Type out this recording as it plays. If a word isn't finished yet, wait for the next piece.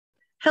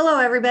Hello,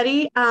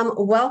 everybody.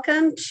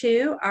 Welcome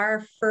to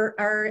our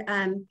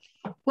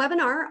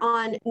webinar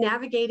on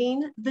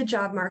navigating the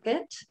job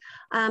market.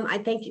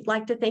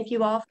 Like to thank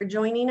you all for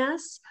joining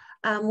us.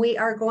 We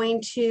are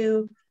going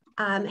to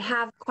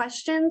have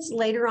questions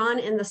later on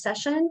in the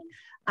session.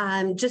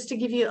 Just to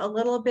give you a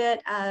little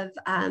bit of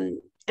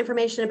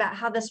information about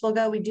how this will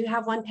go, we do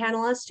have one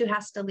panelist who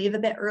has to leave a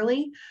bit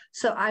early,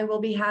 so I will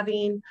be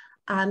having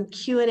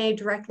Q&A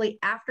directly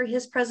after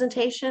his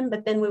presentation,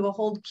 but then we will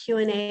hold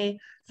Q&A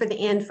for the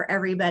end for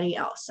everybody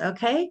else,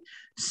 okay?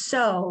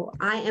 So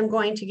I am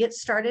going to get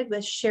started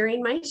with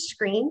sharing my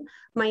screen.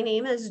 My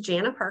name is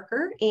Jana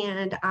Parker,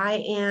 and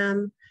I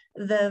am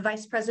the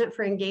Vice President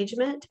for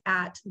Engagement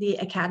at the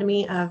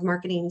Academy of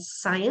Marketing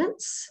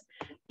Science.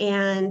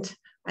 And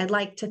I'd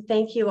like to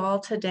thank you all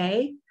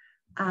today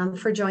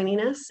for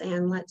joining us.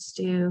 And let's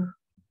do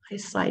a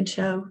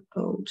slideshow.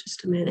 Oh,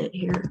 just a minute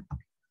here.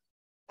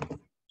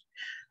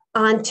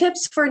 On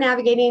tips for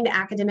navigating the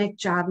academic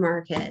job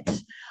market.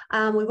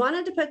 We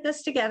wanted to put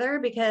this together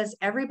because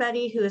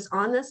everybody who is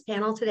on this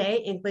panel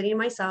today, including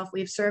myself,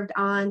 we've served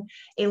on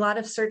a lot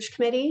of search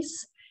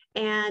committees.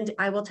 And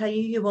I will tell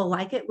you, you will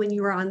like it when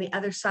you are on the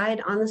other side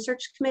on the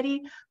search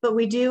committee, but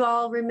we do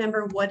all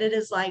remember what it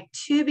is like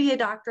to be a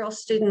doctoral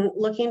student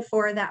looking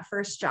for that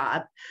first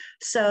job.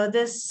 So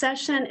this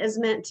session is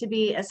meant to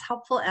be as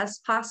helpful as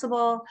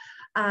possible.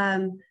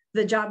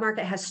 The job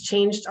market has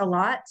changed a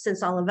lot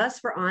since all of us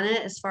were on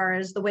it as far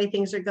as the way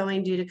things are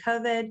going due to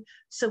COVID.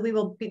 So we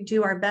will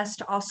do our best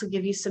to also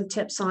give you some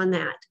tips on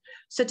that.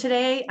 So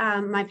today,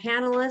 my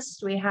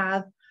panelists, we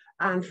have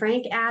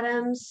Frank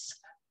Adams,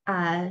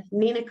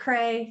 Nina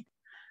Cray,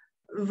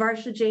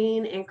 Varsha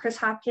Jane, and Chris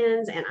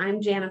Hopkins, and I'm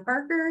Jana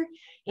Parker.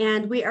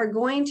 And we are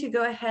going to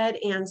go ahead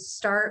and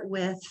start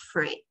with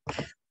Frank.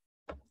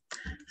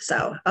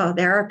 So, oh,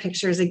 there are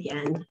pictures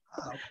again.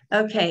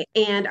 Okay,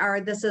 and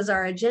this is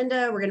our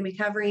agenda. We're going to be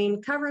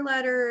covering cover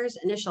letters,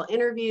 initial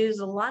interviews,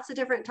 lots of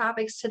different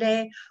topics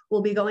today.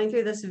 We'll be going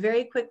through this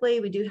very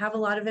quickly. We do have a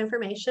lot of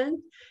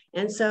information.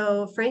 And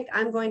so, Frank,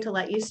 I'm going to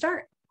let you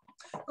start.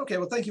 Okay,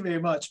 well, thank you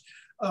very much.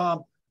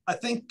 I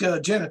think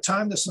Jenna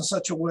timed this in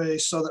such a way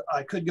so that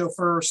I could go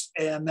first,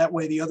 and that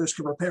way the others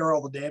could repair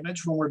all the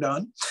damage when we're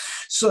done.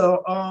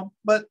 So,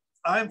 but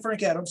I'm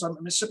Frank Adams. I'm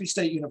at Mississippi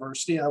State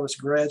University. I was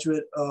a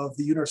graduate of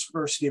the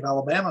University of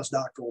Alabama's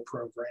doctoral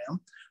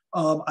program.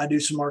 I do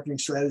some marketing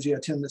strategy. I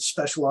tend to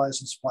specialize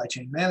in supply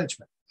chain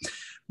management.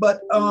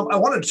 But I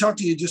wanted to talk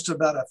to you just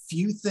about a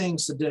few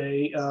things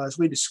today as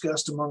we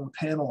discussed among the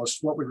panelists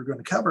what we were going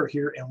to cover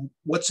here and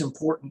what's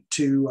important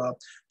to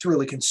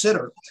really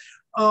consider.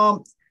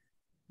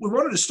 We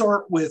wanted to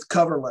start with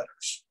cover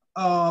letters.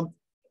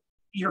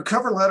 Your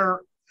cover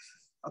letter,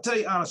 I'll tell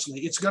you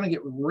honestly, it's going to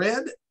get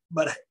read,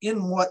 but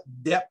in what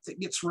depth it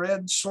gets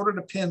read sort of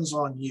depends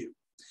on you.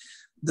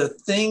 The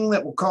thing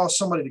that will cause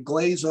somebody to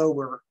glaze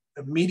over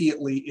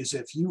immediately is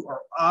if you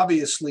are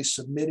obviously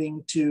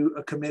submitting to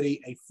a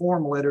committee a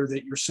form letter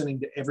that you're sending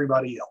to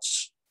everybody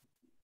else.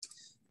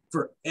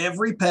 For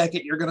every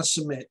packet you're going to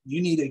submit,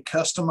 you need a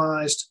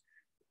customized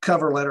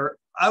cover letter.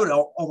 I would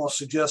almost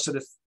suggest that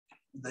if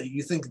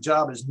you think the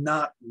job is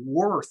not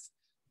worth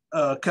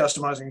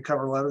customizing a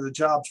cover letter, the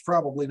job's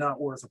probably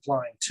not worth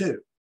applying to.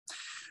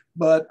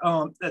 But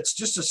that's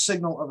just a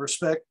signal of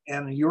respect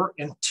and your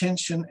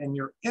intention and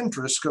your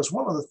interest, because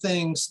one of the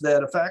things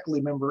that a faculty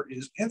member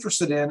is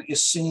interested in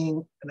is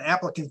seeing an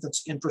applicant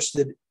that's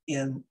interested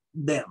in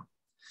them.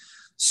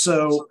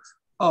 So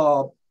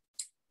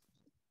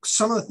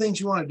some of the things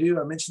you want to do,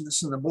 I mentioned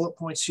this in the bullet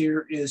points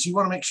here, is you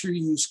want to make sure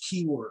you use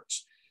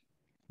keywords.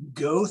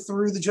 Go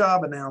through the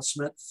job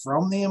announcement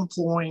from the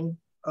employing,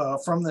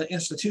 from the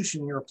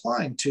institution you're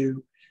applying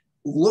to,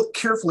 look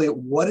carefully at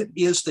what it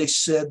is they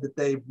said that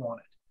they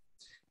wanted.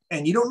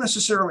 And you don't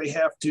necessarily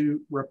have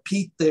to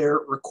repeat their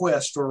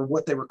request or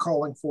what they were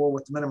calling for,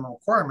 what the minimum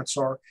requirements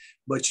are,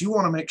 but you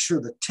want to make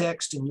sure the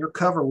text in your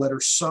cover letter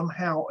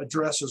somehow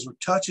addresses or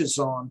touches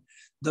on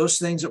those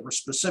things that were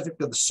specific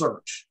to the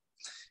search.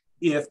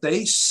 If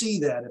they see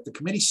that, if the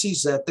committee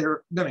sees that,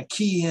 they're going to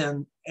key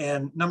in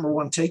and, number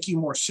one, take you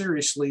more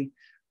seriously,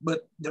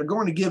 but they're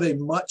going to give a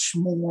much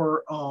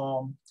more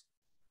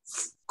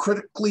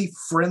critically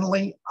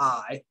friendly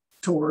eye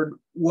toward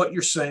what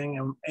you're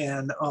saying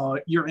and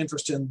your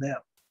interest in them.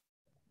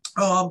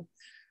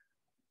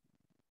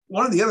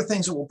 One of the other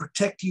things that will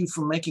protect you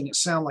from making it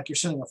sound like you're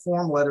sending a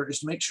form letter is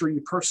to make sure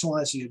you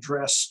personalize the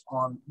address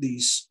on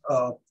these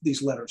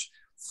letters.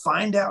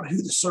 Find out who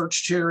the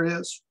search chair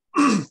is.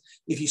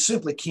 If you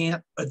simply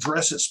can't,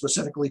 address it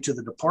specifically to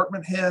the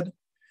department head,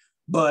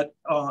 but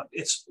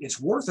it's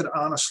worth it,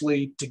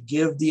 honestly, to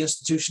give the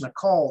institution a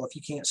call if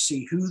you can't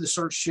see who the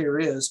search chair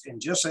is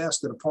and just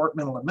ask the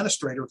departmental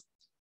administrator,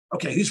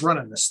 okay, who's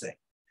running this thing?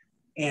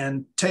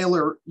 And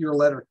tailor your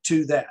letter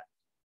to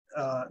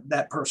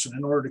that person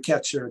in order to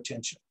catch their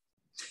attention.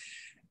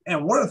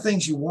 And one of the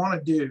things you want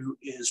to do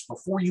is,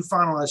 before you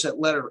finalize that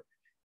letter,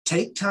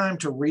 take time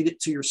to read it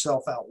to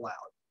yourself out loud.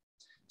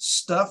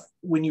 Stuff,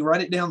 when you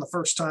write it down the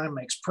first time,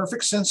 makes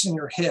perfect sense in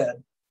your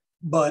head,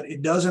 but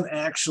it doesn't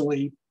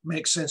actually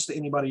make sense to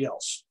anybody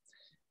else.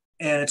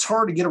 And it's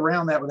hard to get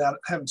around that without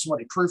having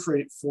somebody proofread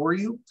it for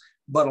you.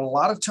 But a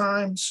lot of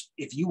times,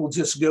 if you will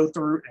just go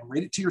through and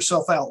read it to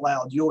yourself out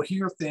loud, you'll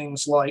hear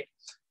things like,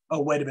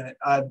 oh, wait a minute,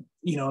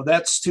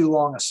 that's too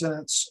long a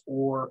sentence,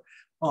 or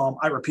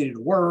I repeated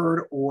a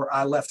word, or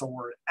I left a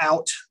word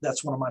out.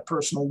 That's one of my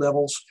personal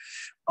devils.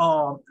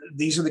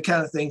 These are the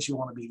kind of things you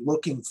want to be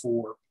looking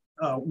for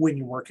when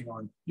you're working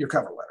on your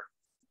cover letter.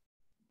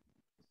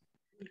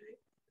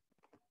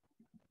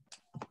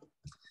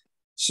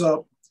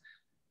 So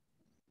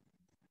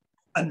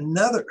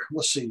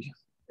let's see.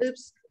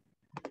 Oops.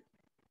 I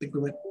think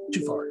we went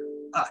too far.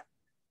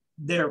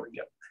 There we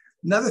go.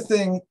 Another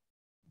thing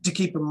to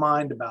keep in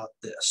mind about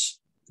this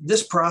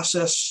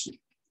process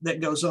that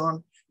goes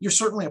on, you're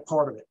certainly a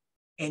part of it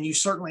and you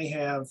certainly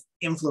have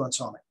influence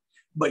on it,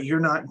 but you're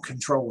not in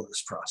control of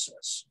this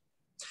process.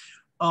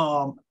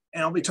 And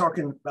I'll be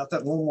talking about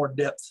that in a little more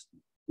depth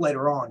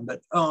later on,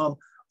 but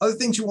other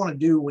things you want to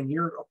do when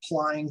you're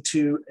applying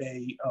to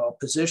a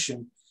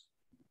position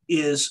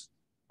is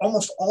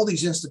almost all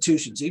these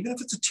institutions, even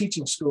if it's a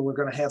teaching school, are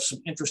going to have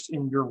some interest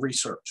in your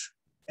research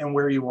and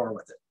where you are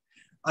with it.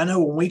 I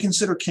know when we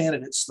consider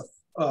candidates,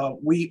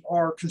 we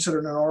are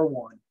considered an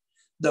R1.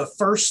 The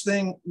first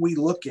thing we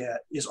look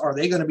at is, are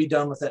they going to be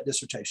done with that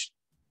dissertation?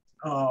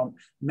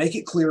 Make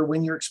it clear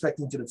when you're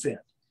expecting to defend.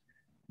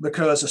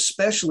 Because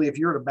especially if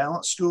you're at a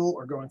balanced school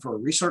or going for a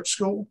research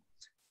school,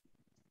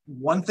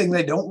 one thing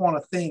they don't want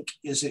to think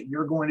is that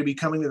you're going to be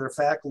coming to their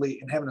faculty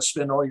and having to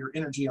spend all your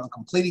energy on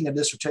completing a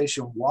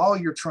dissertation while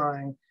you're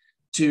trying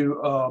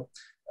to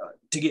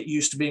get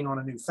used to being on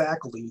a new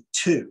faculty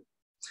too.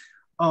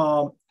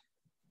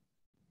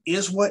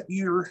 Is what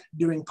you're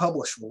doing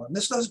publishable? And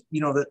this does,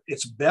 that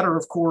it's better,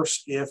 of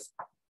course, if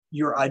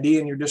your idea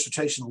and your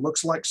dissertation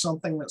looks like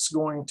something that's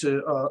going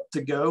to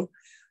go.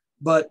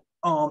 But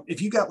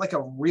if you got like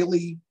a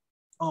really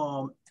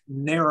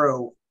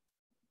narrow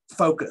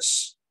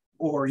focus,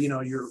 or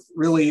you're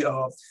really,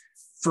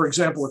 for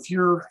example, if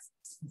your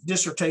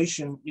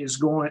dissertation is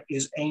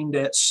aimed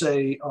at,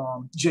 say,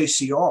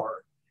 JCR,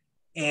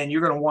 and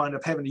you're going to wind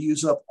up having to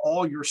use up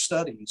all your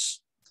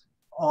studies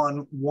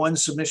on one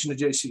submission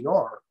to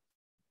JCR,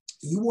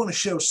 you want to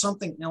show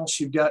something else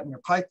you've got in your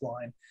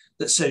pipeline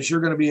that says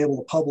you're going to be able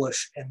to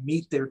publish and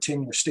meet their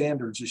tenure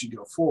standards as you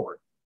go forward.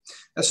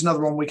 That's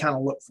another one we kind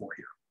of look for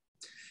here.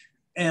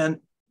 And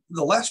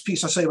the last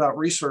piece I say about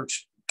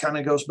research kind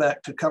of goes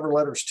back to cover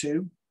letters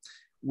too.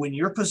 When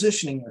you're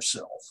positioning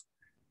yourself,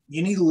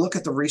 you need to look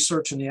at the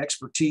research and the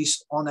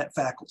expertise on that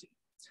faculty.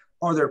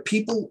 Are there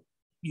people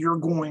you're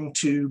going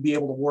to be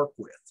able to work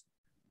with?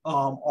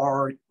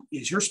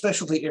 Is your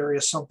specialty area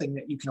something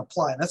that you can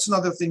apply? And that's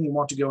another thing you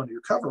want to go into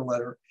your cover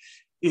letter,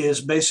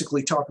 is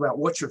basically talk about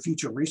what your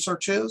future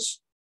research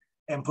is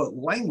and put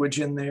language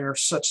in there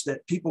such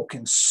that people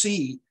can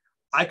see,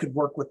 I could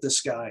work with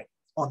this guy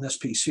on this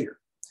piece here.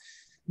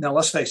 Now,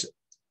 let's face it,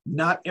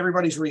 not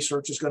everybody's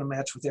research is going to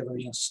match with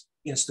every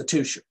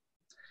institution.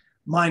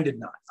 Mine did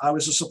not. I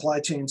was a supply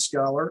chain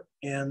scholar,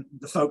 and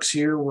the folks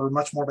here were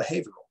much more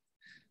behavioral.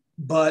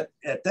 But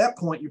at that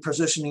point, you're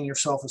positioning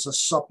yourself as a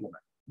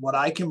supplement. What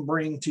I can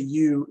bring to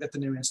you at the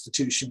new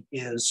institution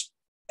is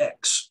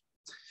X.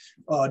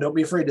 Don't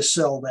be afraid to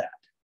sell that.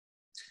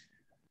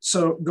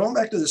 So going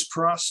back to this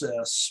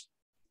process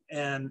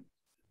and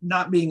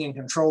not being in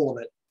control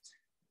of it,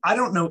 I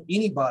don't know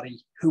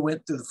anybody who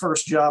went through the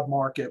first job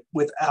market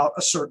without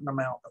a certain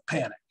amount of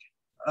panic.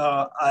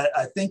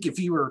 I think if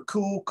you were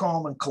cool,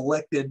 calm, and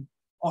collected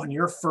on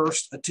your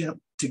first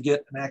attempt to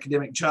get an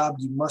academic job,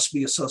 you must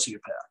be a sociopath.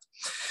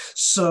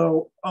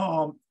 So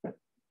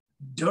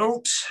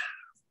don't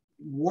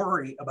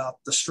worry about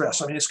the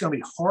stress. I mean, it's going to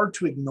be hard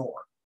to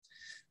ignore.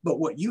 But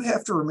what you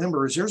have to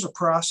remember is there's a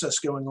process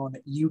going on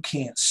that you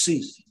can't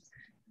see.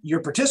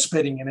 You're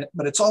participating in it,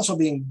 but it's also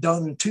being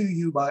done to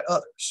you by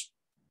others.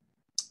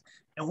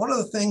 And one of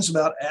the things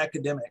about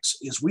academics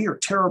is we are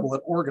terrible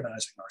at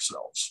organizing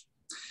ourselves.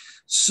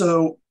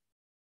 So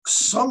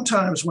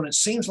sometimes when it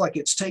seems like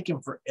it's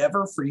taken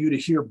forever for you to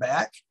hear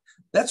back,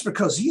 that's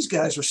because these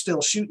guys are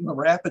still shooting the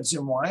rapids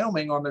in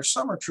Wyoming on their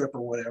summer trip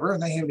or whatever,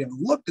 and they haven't even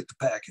looked at the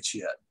package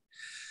yet.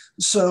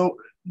 So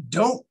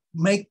don't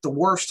make the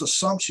worst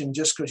assumption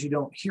just because you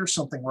don't hear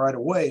something right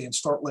away and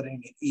start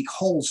letting it eat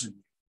holes in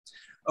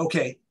you.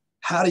 Okay,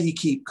 how do you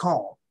keep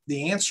calm?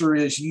 The answer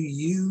is you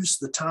use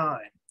the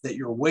time that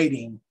you're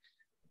waiting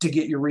to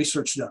get your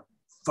research done.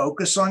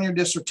 Focus on your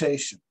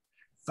dissertation.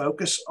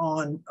 Focus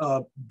on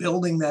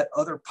building that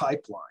other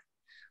pipeline.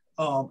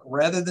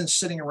 Rather than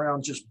sitting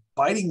around just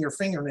biting your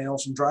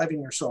fingernails and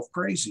driving yourself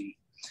crazy,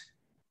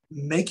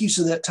 make use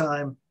of that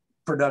time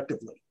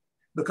productively,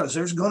 because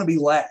there's going to be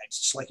lags.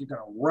 It's like you're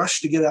going to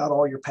rush to get out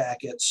all your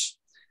packets,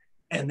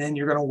 and then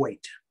you're going to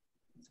wait.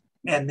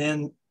 And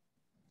then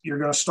you're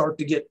going to start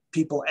to get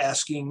people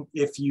asking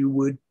if you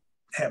would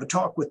have a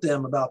talk with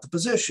them about the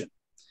position.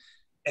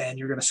 And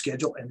you're going to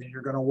schedule, and then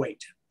you're going to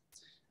wait.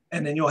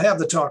 And then you'll have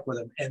the talk with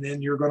them, and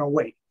then you're going to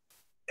wait.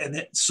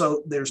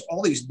 so there's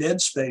all these dead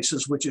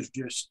spaces, which is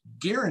just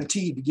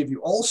guaranteed to give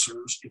you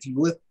ulcers if you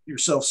let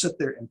yourself sit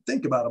there and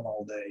think about them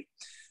all day,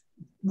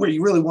 where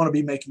you really want to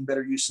be making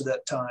better use of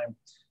that time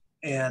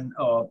and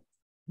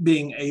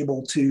being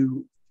able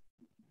to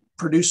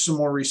produce some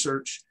more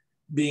research,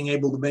 being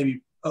able to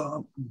maybe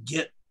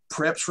get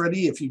preps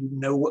ready if you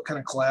know what kind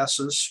of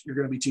classes you're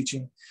going to be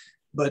teaching,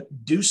 but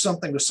do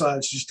something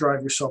besides just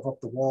drive yourself up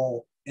the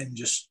wall and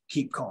just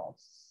keep calm.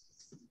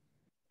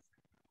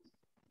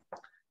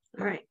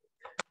 All right.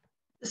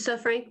 So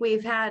Frank,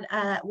 we've had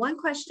one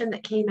question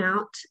that came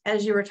out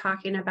as you were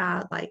talking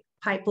about like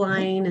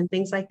pipeline and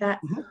things like that.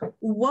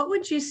 What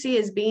would you see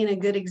as being a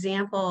good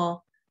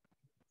example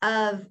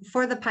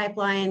for the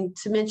pipeline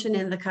to mention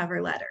in the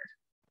cover letter?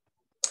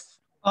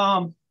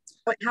 How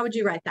would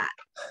you write that?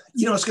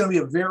 It's going to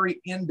be a very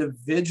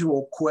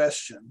individual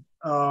question.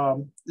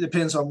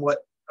 Depends on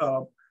what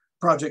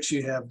projects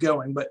you have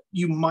going, but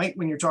you might,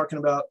 when you're talking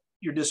about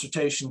your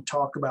dissertation,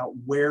 talk about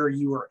where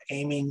you are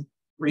aiming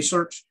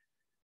research.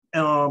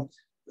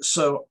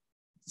 So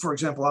for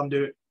example,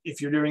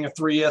 if you're doing a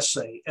 3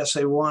 essay,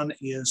 essay 1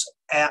 is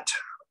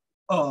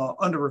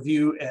under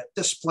review at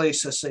this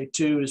place, essay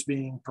 2 is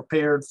being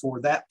prepared for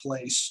that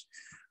place.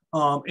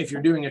 If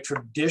you're doing a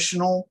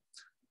traditional,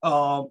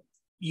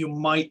 you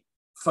might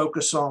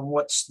focus on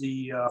what's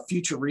the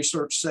future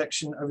research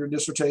section of your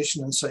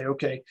dissertation and say,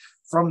 okay,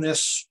 from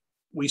this,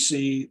 we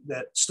see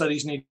that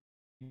studies need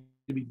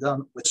to be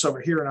done with this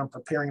over here, and I'm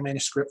preparing a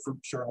manuscript for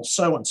journal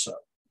so-and-so.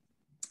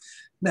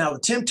 Now, the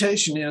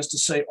temptation is to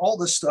say all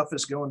this stuff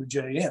is going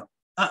to JM.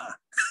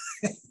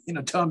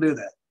 Don't do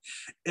that.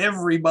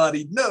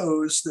 Everybody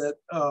knows that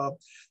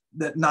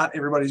that not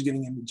everybody's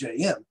getting into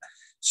JM.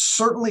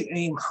 Certainly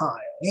aim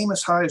high. Aim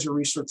as high as your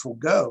research will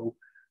go,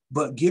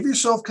 but give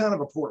yourself kind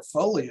of a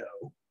portfolio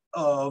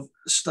of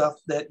stuff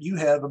that you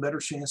have a better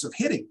chance of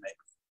hitting maybe.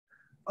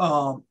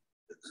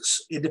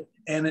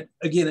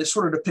 It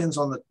sort of depends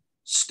on the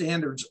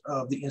standards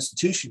of the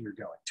institution you're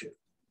going to.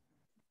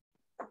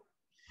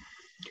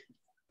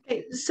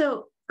 Okay,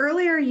 so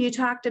earlier you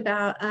talked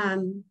about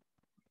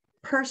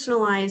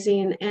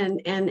personalizing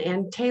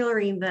and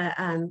tailoring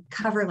the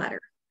cover letter.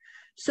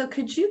 So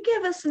could you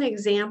give us an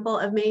example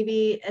of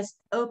maybe an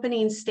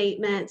opening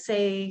statement,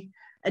 say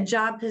a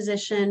job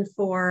position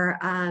for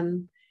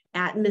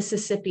at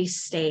Mississippi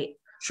State?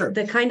 Sure.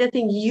 The kind of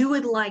thing you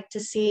would like to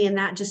see in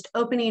that just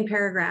opening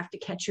paragraph to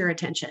catch your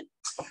attention.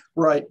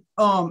 Right.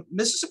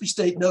 Mississippi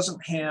State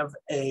doesn't have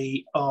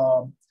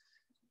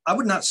I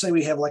would not say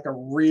we have like a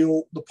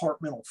real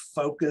departmental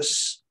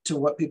focus to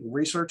what people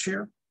research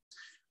here.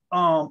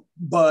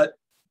 But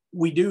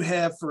we do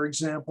have, for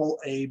example,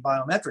 a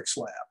biometrics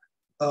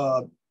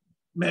lab,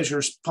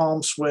 measures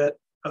palm sweat.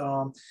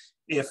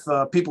 If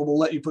people will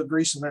let you put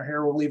grease in their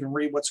hair, we'll even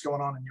read what's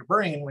going on in your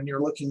brain when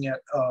you're looking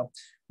at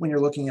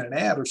an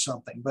ad or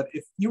something. But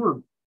if you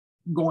were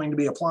going to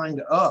be applying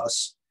to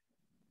us,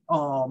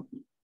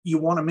 you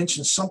want to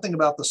mention something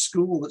about the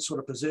school that sort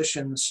of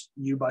positions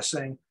you by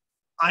saying,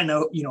 I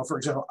know, for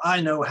example, I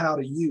know how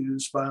to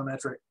use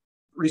biometric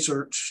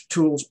research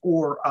tools,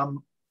 or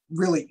I'm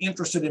really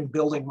interested in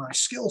building my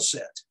skill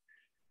set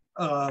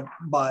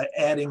by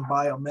adding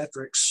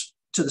biometrics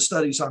to the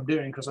studies I'm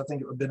doing because I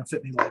think it would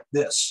benefit me like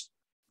this.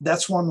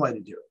 That's one way to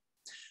do it.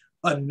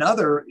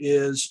 Another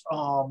is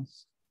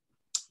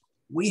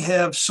we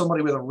have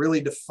somebody with a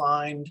really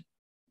defined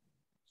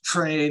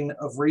train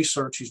of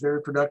research. He's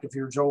very productive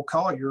here, Joel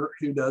Collier,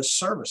 who does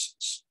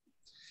services.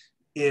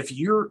 If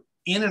you're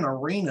in an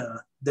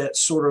arena that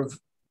sort of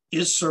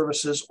is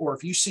services, or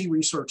if you see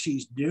research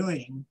he's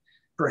doing,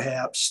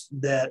 perhaps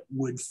that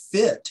would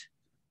fit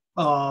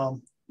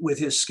with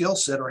his skill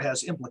set or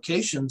has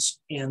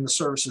implications in the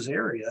services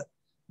area,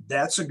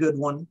 that's a good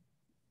one.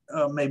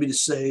 Maybe to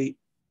say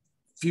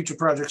future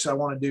projects I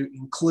want to do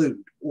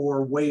include,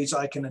 or ways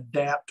I can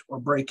adapt or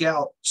break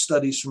out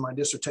studies from my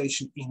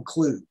dissertation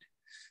include.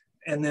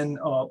 And then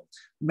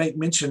make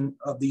mention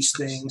of these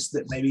things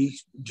that maybe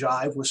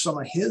jive with some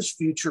of his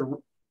future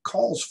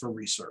calls for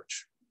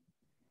research.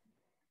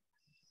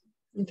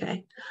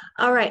 Okay.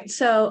 All right.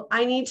 So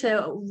I need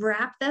to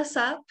wrap this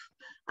up.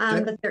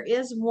 Okay. But there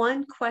is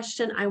one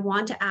question I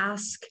want to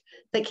ask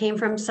that came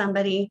from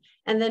somebody,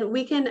 and then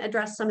we can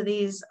address some of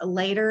these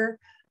later.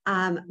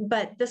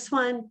 But this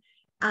one,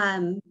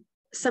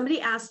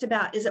 somebody asked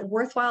about, is it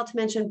worthwhile to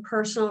mention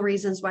personal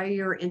reasons why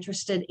you're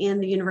interested in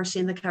the university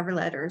in the cover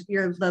letter,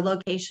 the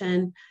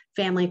location,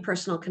 family,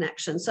 personal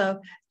connection? So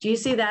do you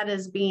see that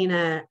as being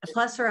a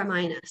plus or a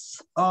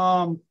minus?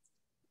 On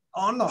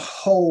the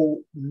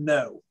whole,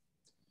 no.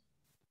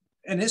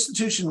 An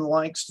institution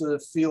likes to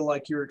feel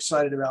like you're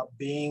excited about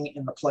being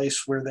in the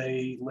place where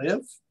they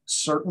live,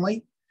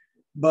 certainly.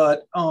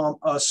 But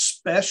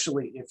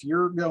especially if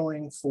you're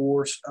going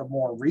for a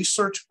more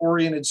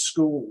research-oriented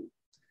school,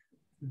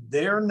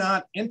 they're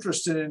not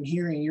interested in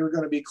hearing you're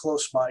going to be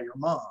close by your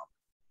mom.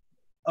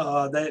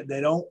 They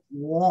don't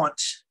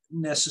want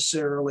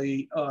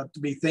necessarily to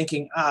be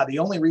thinking, the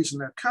only reason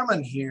they're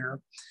coming here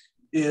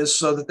is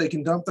so that they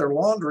can dump their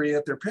laundry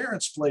at their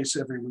parents' place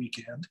every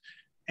weekend.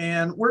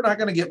 and we're not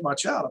going to get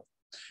much out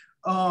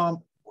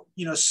of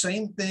it.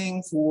 Same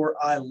thing for,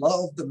 I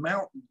love the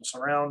mountains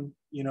around,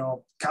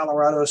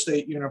 Colorado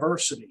State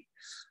University.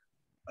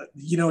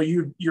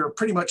 You're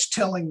pretty much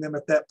telling them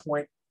at that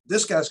point,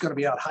 this guy's going to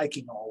be out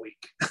hiking all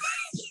week.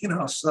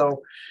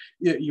 So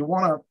you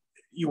want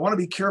to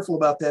be careful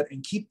about that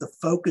and keep the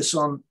focus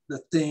on the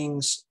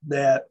things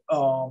that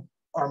are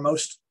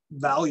most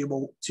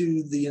valuable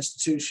to the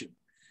institution.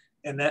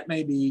 And that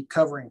may be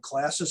covering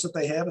classes that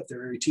they have if they're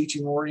very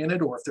teaching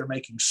oriented, or if they're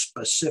making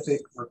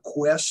specific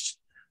requests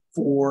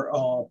for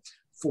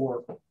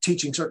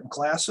teaching certain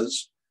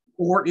classes,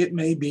 or it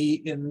may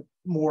be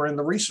more in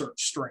the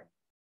research stream.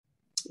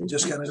 It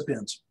just kind of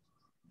depends.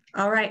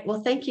 All right.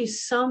 Well, thank you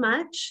so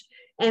much.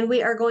 And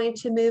we are going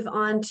to move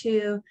on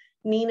to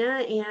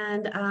Nina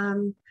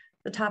and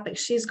the topic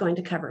she's going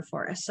to cover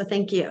for us. So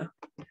thank you.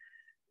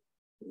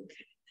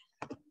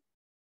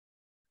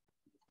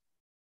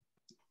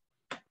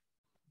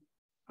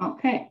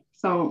 Okay,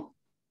 so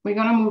we're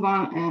going to move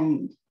on,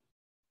 and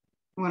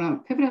I'm going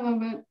to pivot a little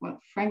bit what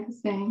Frank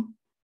is saying.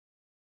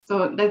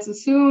 So let's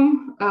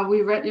assume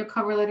we read your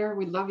cover letter.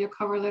 We love your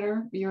cover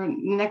letter. Your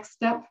next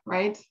step,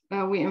 right?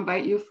 We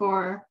invite you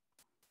for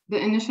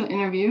the initial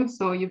interview.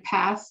 So you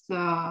passed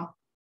the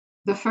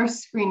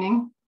first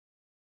screening.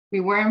 We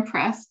were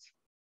impressed.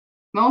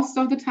 Most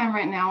of the time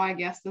right now, I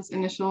guess this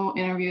initial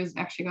interview is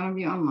actually going to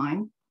be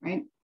online,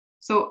 right?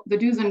 So the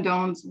do's and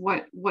don'ts,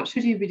 what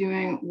should you be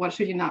doing? What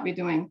should you not be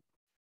doing,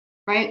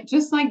 right?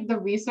 Just like the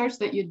research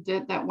that you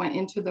did that went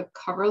into the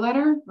cover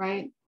letter,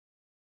 right?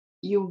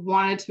 You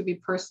want it to be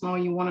personal.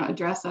 You want to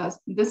address us.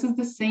 This is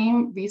the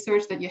same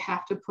research that you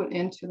have to put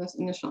into this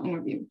initial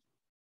interview.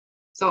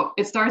 So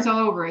it starts all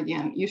over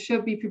again. You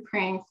should be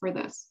preparing for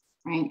this,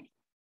 right?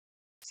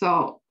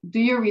 So do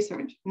your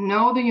research,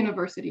 know the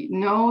university,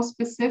 know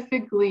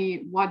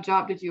specifically what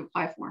job did you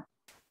apply for,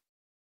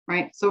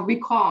 right? So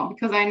recall,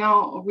 because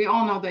we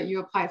all know that you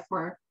applied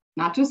for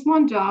not just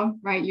one job,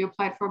 right? You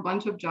applied for a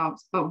bunch of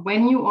jobs, but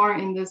when you are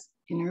in this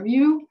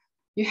interview,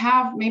 you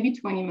have maybe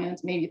 20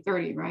 minutes, maybe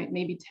 30, right?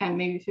 Maybe 10,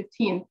 maybe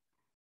 15.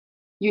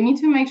 You need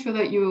to make sure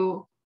that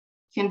you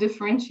can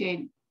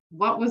differentiate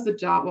what was the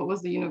job, what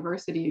was the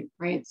university,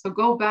 right? So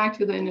go back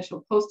to the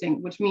initial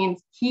posting, which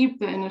means keep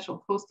the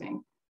initial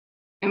posting.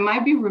 It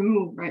might be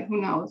removed, right? Who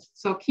knows?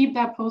 So keep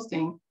that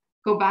posting,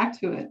 go back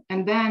to it,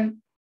 and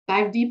then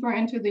dive deeper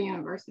into the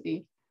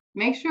university.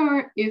 Make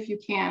sure, if you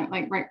can,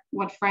 like right,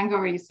 what Frank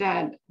already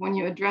said, when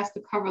you address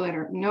the cover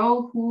letter,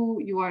 know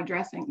who you are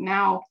addressing.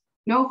 Now,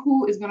 know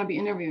who is going to be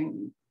interviewing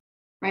you,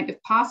 right?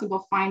 If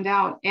possible, find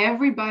out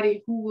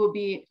everybody who will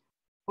be,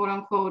 quote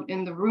unquote,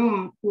 in the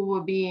room, who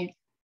will be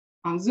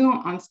on Zoom,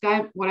 on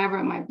Skype, whatever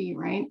it might be,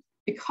 right?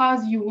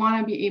 Because you want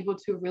to be able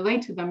to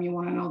relate to them. You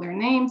want to know their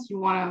names. You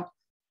want to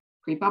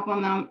creep up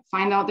on them,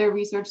 find out their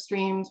research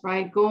streams,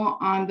 right? Go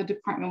on the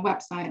department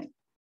website.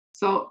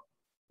 So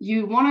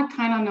you want to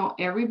kind of know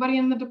everybody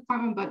in the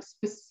department, but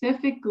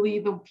specifically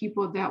the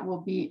people that will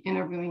be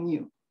interviewing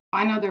you.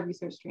 Find out their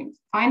research streams.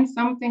 Find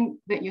something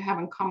that you have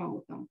in common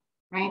with them,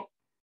 right?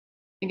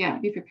 Again,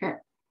 be prepared.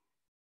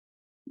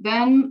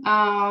 Then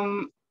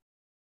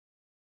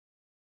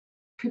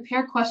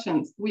prepare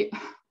questions.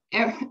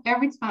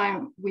 Every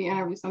time we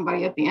interview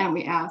somebody at the end,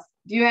 we ask,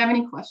 do you have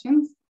any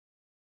questions?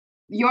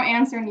 Your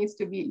answer needs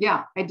to be,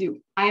 yeah, I do.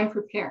 I am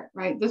prepared,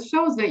 right? This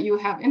shows that you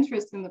have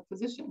interest in the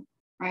position,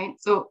 right?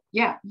 So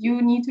yeah,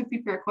 you need to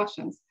prepare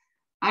questions.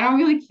 I don't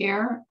really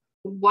care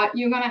what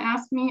you're going to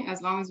ask me,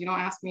 as long as you don't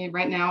ask me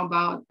right now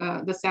about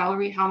the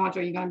salary, how much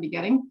are you going to be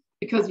getting?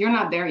 Because you're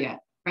not there yet,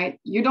 right?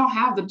 You don't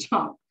have the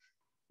job,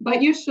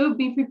 but you should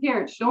be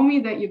prepared. Show me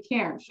that you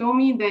care. Show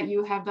me that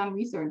you have done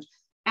research.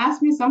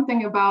 Ask me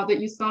something about that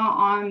you saw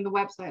on the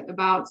website,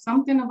 about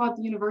something about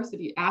the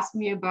university. Ask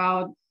me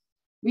about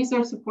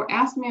research support.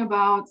 Ask me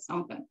about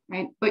something,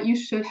 right? But you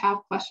should have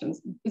questions.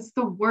 It's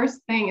the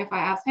worst thing if I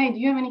ask, hey, do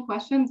you have any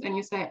questions? And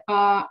you say,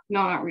 no,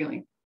 not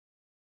really.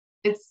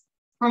 It's,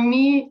 for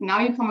me, now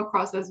you come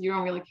across as you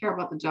don't really care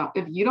about the job.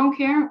 If you don't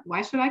care,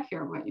 why should I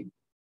care about you,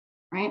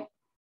 right?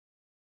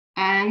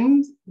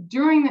 And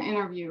during the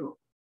interview,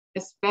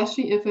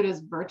 especially if it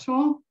is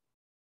virtual,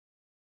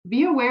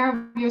 be aware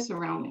of your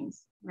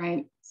surroundings,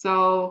 right?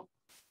 So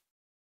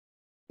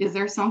is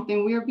there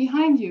something weird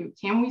behind you?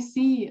 Can we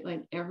see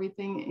like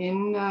everything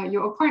in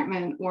your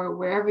apartment or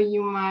wherever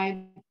you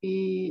might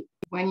be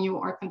when you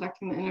are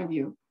conducting the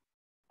interview?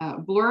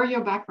 Blur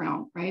your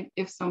background, right?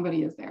 If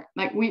somebody is there.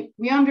 Like we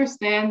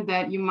understand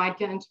that you might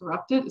get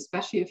interrupted,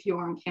 especially if you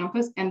are on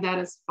campus, and that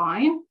is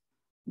fine.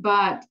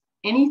 But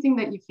anything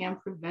that you can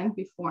prevent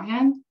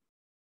beforehand,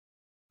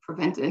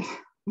 prevent it,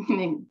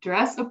 meaning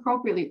dress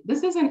appropriately.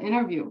 This is an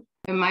interview.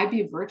 It might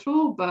be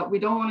virtual, but we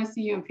don't want to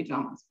see you in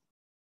pajamas.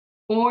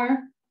 Or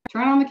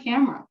turn on the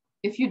camera.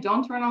 If you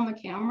don't turn on the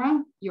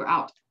camera, you're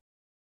out.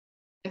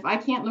 If I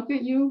can't look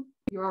at you,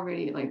 you're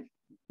already like,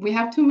 we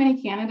have too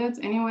many candidates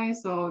anyway,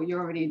 so you're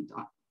already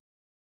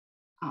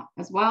done.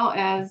 As well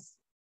as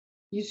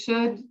you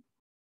should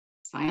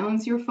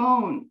silence your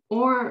phone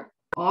or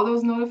all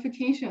those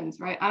notifications,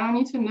 right? I don't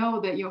need to know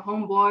that your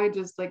homeboy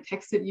just like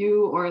texted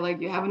you, or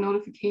like you have a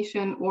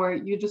notification, or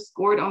you just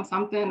scored on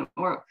something,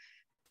 or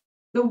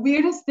the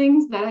weirdest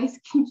things that I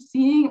keep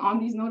seeing on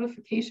these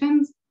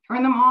notifications.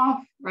 Turn them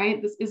off,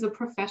 right? This is a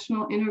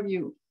professional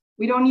interview.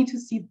 We don't need to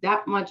see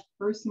that much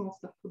personal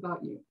stuff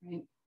about you,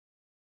 right?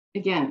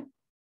 Again,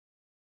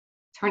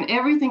 turn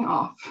everything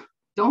off.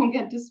 Don't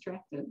get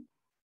distracted.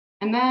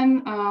 And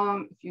then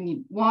if you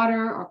need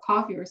water or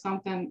coffee or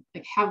something,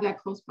 like have that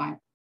close by.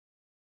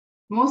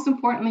 Most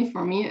importantly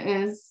for me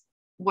is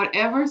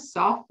whatever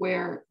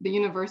software the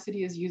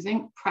university is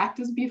using,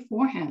 practice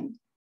beforehand,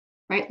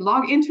 right?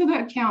 Log into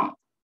the account.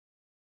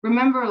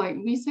 Remember, like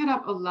we set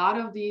up a lot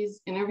of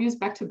these interviews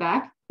back to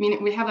back,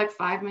 meaning we have like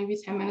 5, maybe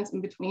 10 minutes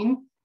in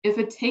between. If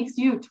it takes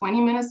you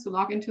 20 minutes to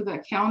log into the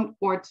account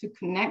or to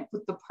connect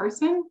with the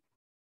person,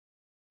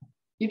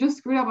 you just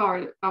screwed up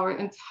our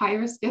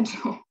entire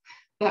schedule.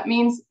 That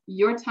means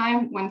your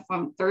time went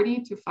from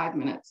 30 to 5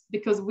 minutes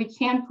because we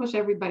can't push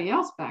everybody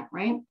else back,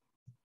 right?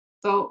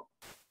 So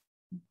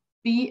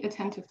be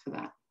attentive to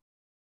that.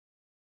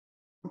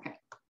 Okay.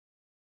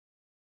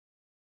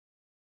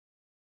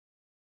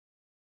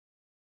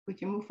 We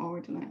can move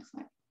forward to the next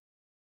slide.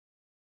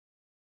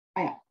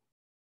 Oh, yeah.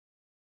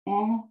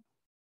 And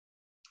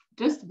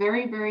just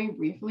very, very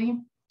briefly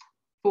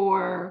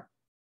for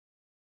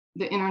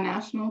the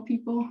international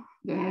people,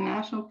 the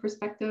international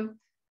perspective,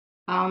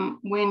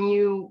 when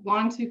you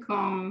want to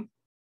come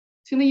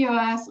to the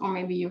US, or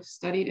maybe you've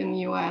studied in the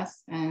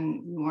US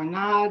and you are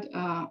not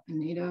a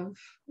native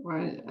or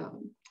a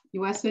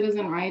US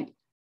citizen, right?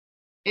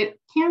 It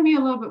can be a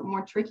little bit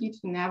more tricky to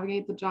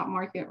navigate the job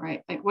market,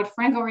 right? Like what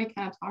Frank already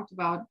kind of talked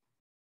about,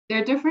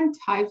 there are different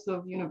types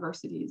of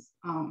universities.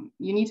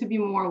 You need to be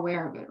more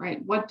aware of it, right?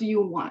 What do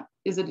you want?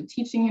 Is it a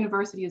teaching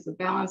university? Is it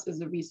balance?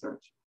 Is it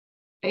research?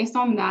 Based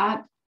on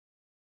that,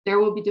 there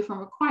will be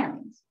different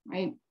requirements,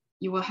 right?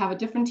 You will have a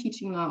different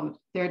teaching load.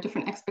 There are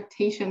different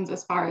expectations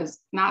as far as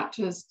not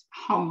just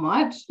how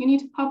much you need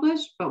to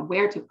publish, but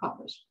where to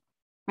publish,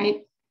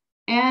 right?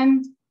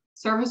 And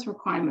service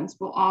requirements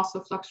will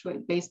also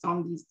fluctuate based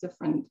on these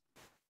different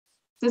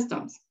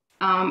systems.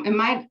 It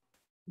might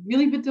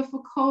really be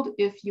difficult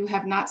if you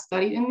have not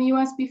studied in the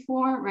US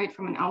before, right?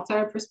 From an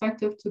outsider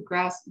perspective to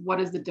grasp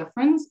what is the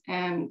difference.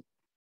 And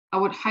I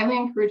would highly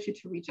encourage you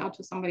to reach out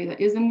to somebody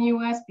that is in the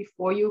US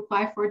before you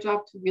apply for a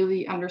job to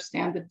really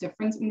understand the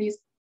difference in these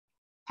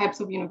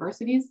types of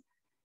universities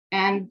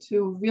and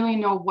to really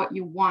know what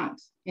you want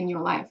in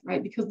your life,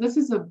 right? Because this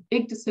is a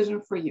big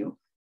decision for you.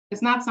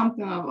 It's not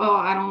something of, oh,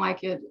 I don't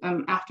like it.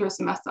 After a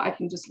semester, I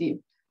can just leave.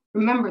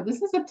 Remember,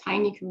 this is a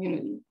tiny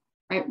community,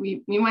 right?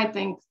 We might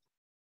think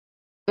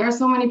there are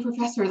so many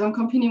professors, I'm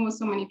competing with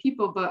so many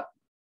people, but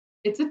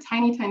it's a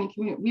tiny, tiny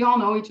community. We all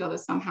know each other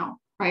somehow,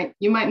 right?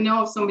 You might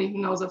know of somebody who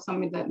knows of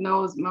somebody that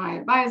knows my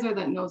advisor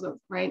that knows of,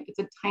 right? It's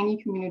a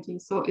tiny community.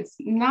 So it's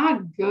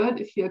not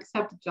good if you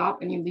accept a job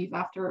and you leave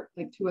after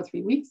like 2 or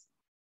 3 weeks.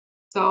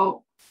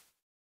 So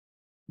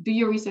do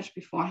your research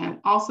beforehand.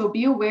 Also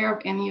be aware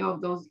of any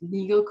of those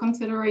legal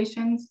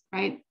considerations,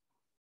 right?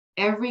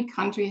 Every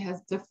country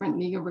has different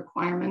legal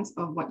requirements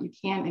of what you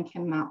can and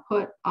cannot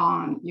put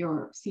on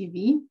your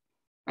CV,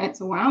 right?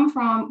 So where I'm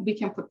from, we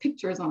can put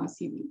pictures on a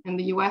CV. In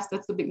the US,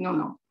 that's a big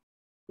no-no.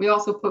 We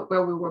also put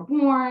where we were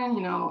born,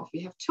 you know, if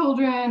we have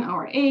children,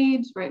 our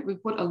age, right? We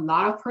put a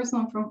lot of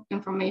personal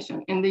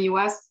information. In the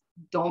US,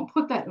 don't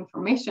put that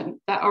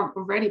information. That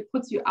already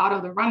puts you out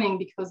of the running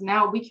because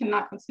now we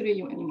cannot consider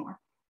you anymore.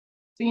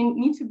 So you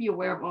need to be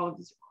aware of all of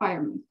these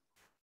requirements.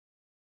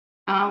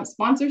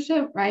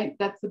 Sponsorship, right?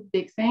 That's a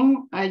big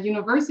thing.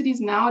 Universities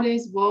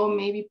nowadays will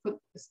maybe put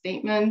a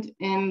statement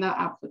in the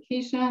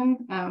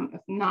application.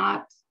 If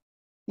not,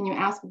 can you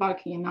ask about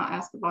it? Can you not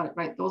ask about it,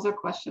 right? Those are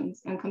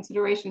questions and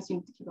considerations you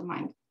need to keep in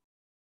mind.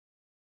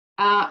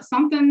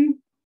 Something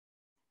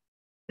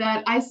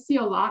that I see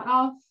a lot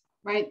of,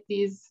 right?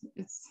 It's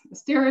a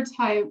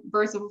stereotype,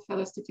 birds of a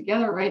feather stick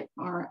together, right?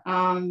 Or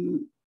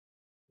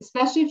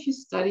especially if you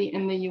study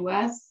in the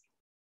US,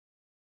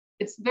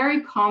 it's very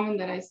common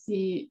that I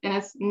see, and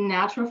it's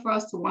natural for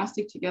us to want to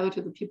stick together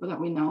to the people that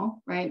we know,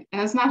 right?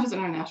 And it's not just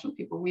international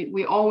people.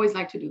 We always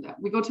like to do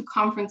that. We go to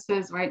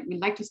conferences, right? We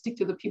like to stick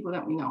to the people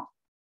that we know.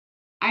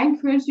 I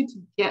encourage you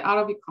to get out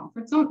of your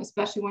comfort zone,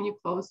 especially when you're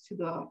close to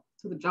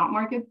the job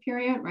market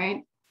period,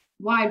 right?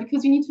 Why?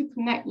 Because you need to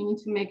connect. You need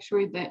to make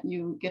sure that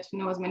you get to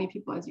know as many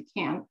people as you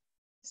can,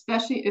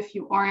 especially if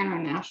you are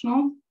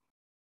international.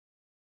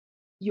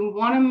 You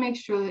want to make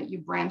sure that you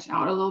branch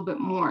out a little bit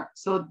more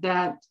so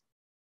that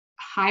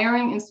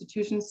hiring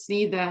institutions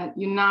see that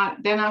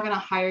they're not going to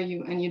hire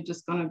you and you're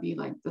just going to be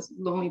like this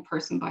lonely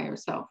person by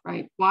yourself,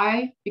 right?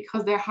 Why?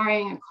 Because they're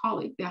hiring a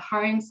colleague. They're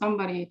hiring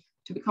somebody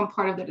to become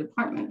part of the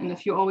department. And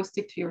if you always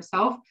stick to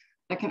yourself,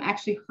 that can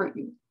actually hurt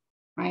you,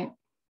 right?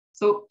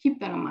 So keep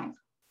that in mind.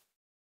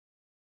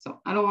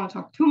 So I don't want to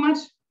talk too much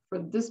for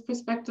this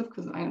perspective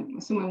because I'm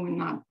assuming we're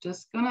not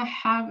just going to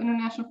have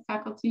international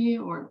faculty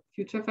or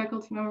future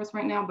faculty members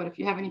right now, but if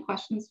you have any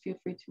questions, feel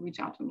free to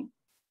reach out to me.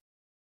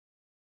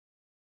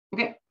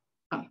 Okay.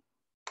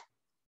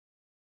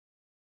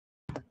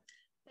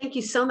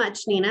 Thank you so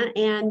much, Nina.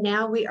 And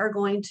now we are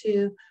going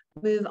to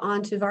move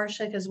on to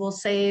Varsha because we'll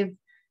save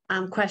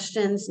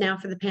questions now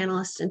for the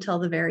panelists until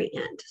the very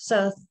end.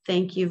 So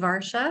thank you,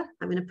 Varsha.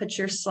 I'm going to put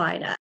your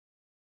slide up.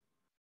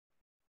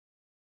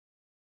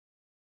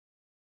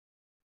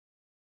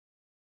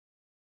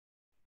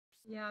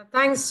 Yeah,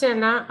 thanks,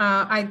 Jenna.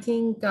 I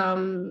think,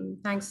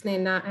 thanks,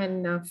 Nina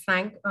and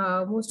Frank.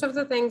 Most of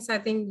the things I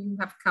think you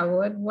have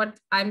covered. What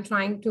I'm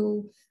trying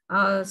to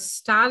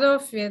start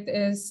off with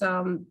is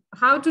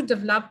how to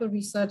develop a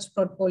research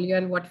portfolio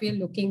and what we're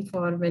looking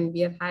for when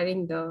we are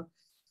hiring the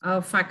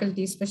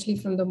faculty, especially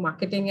from the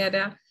marketing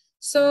area.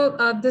 So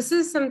this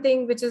is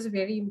something which is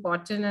very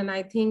important. And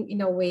I think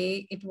in a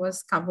way it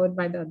was covered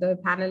by the other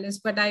panelists,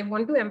 but I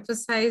want to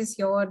emphasize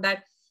here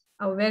that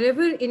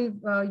wherever in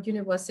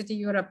university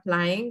you're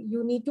applying,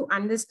 you need to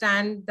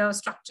understand the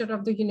structure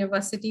of the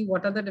university,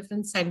 what are the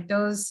different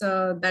centers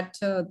that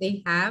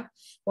they have,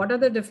 what are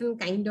the different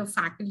kind of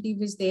faculty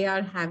which they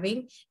are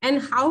having,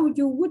 and how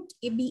you would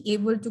be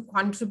able to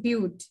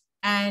contribute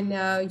and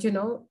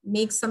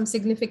make some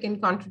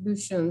significant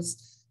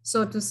contributions,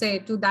 so to say,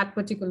 to that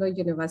particular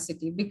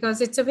university,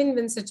 because it's a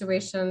win-win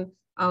situation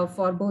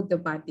for both the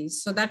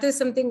parties. So that is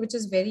something which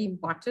is very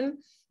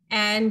important.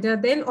 And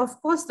then,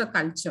 of course, the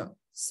culture.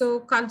 So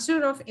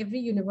culture of every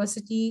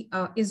university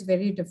is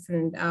very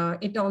different.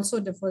 It also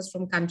differs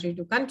from country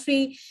to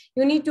country.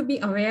 You need to be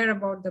aware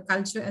about the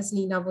culture, as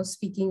Nina was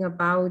speaking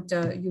about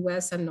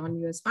US and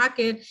non-US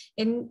market.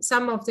 In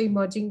some of the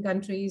emerging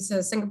countries,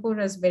 Singapore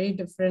is very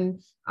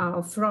different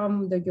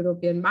from the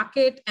European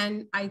market.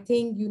 And I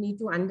think you need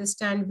to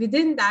understand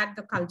within that,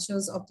 the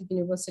cultures of the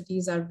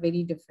universities are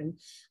very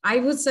different. I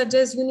would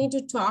suggest you need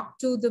to talk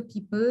to the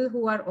people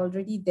who are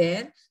already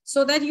there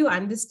so that you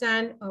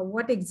understand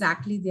what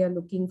exactly they are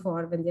looking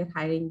for when they're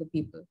hiring the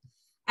people.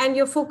 And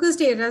your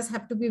focused areas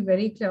have to be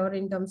very clear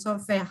in terms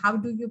of how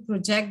do you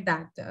project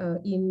that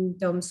in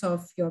terms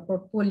of your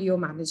portfolio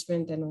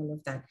management and all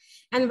of that.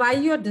 And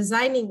while you're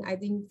designing, I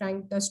think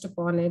Frank touched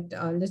upon it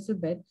a little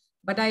bit,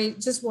 but I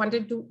just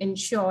wanted to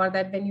ensure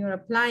that when you're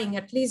applying,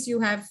 at least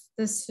you have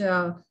this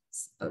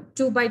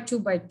 2 by 2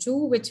 by 2,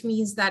 which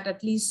means that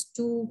at least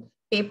 2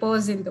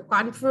 papers in the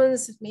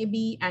conference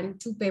maybe, and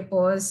 2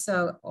 papers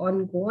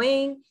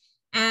ongoing.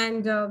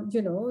 And,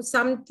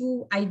 some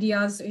 2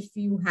 ideas if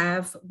you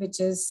have,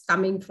 which is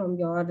coming from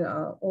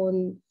your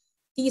own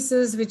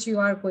thesis, which you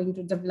are going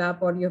to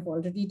develop or you have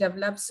already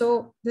developed.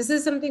 So this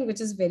is something which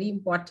is very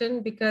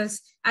important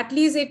because at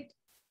least it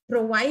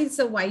provides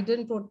a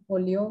widened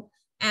portfolio.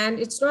 And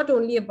it's not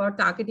only about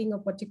targeting a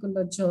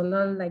particular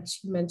journal, like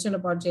she mentioned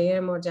about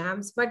JM or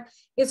JAMS, but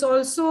it's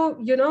also,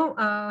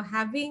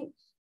 having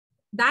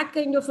that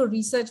kind of a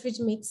research which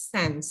makes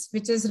sense,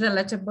 which is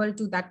relatable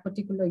to that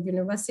particular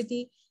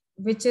university,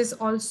 which is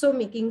also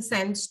making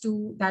sense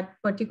to that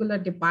particular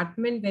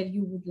department where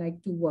you would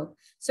like to work.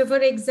 So for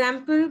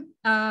example,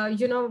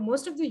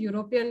 most of the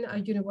European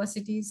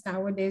universities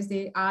nowadays,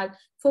 they are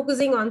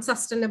focusing on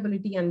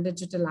sustainability and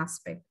digital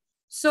aspect.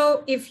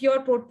 So if your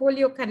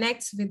portfolio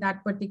connects with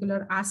that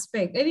particular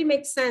aspect, then it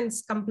makes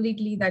sense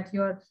completely that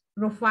your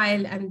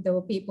profile and the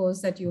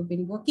papers that you've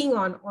been working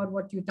on or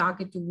what you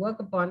target to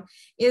work upon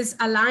is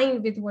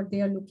aligned with what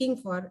they are looking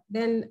for,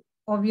 then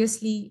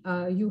obviously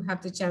you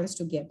have the chance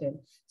to get in.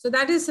 So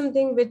that is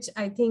something which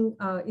I think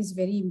is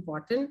very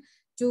important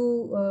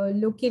to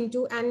look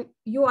into. And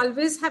you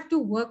always have to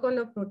work on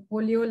a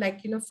portfolio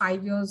like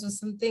 5 years or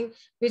something,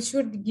 which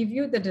would give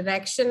you the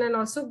direction and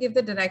also give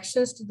the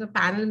directions to the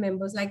panel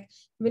members. Like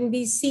when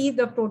we see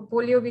the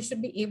portfolio, we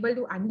should be able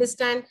to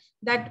understand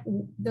that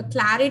the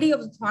clarity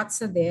of the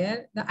thoughts are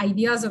there, the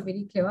ideas are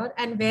very clear,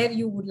 and where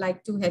you would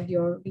like to head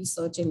your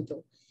research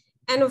into.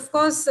 And of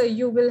course,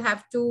 you will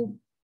have to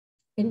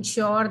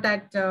ensure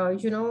that,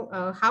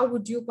 how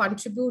would you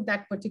contribute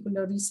that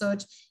particular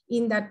research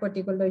in that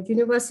particular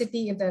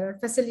university? If there are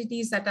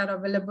facilities that are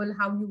available,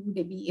 how you would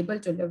be able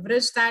to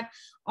leverage that?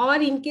 Or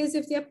in case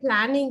if they're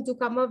planning to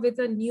come up with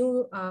a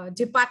new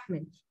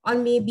department or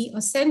maybe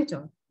a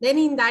center, then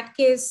in that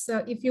case,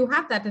 if you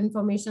have that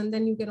information,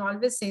 then you can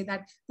always say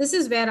that this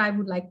is where I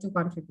would like to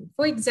contribute.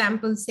 For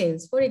example,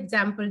 sales, for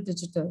example,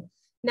 digital.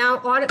 Now,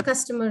 or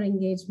customer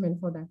engagement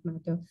for that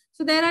matter.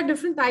 So there are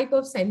different type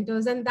of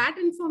centers, and that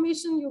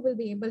information you will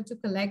be able to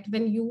collect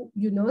when you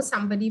know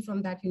somebody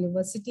from that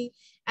university,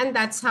 and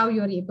that's how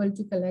you're able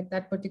to collect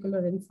that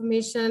particular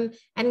information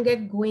and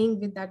get going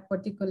with that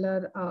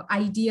particular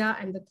idea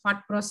and the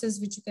thought process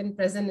which you can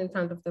present in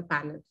front of the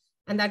panel.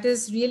 And that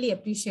is really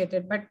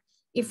appreciated. But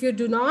if you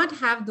do not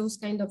have those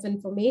kind of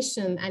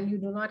information and you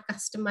do not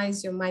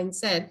customize your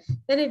mindset,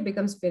 then it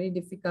becomes very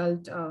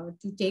difficult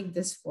to take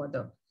this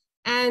further.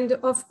 And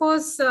of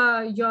course,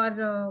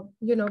 your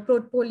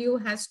portfolio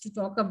has to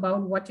talk about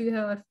what you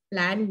have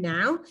planned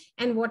now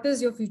and what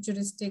is your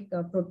futuristic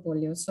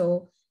portfolio.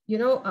 So,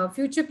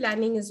 future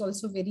planning is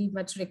also very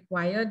much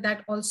required.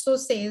 That also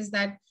says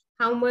that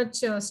how much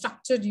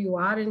structured you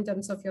are in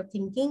terms of your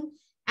thinking.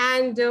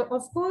 And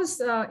of course,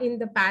 in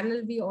the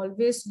panel, we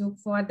always look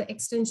for the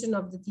extension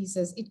of the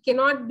thesis. It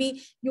cannot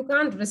be, you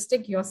can't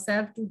restrict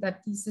yourself to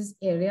that thesis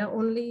area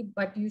only,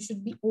 but you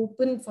should be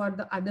open for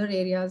the other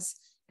areas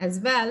as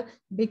well,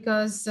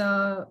 because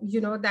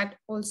that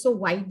also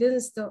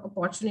widens the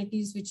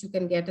opportunities which you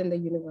can get in the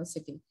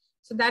university.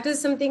 So that is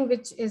something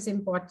which is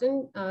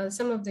important.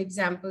 Some of the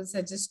examples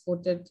I just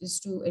quoted is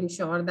to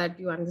ensure that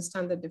you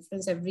understand the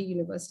difference. Every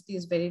university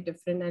is very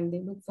different and they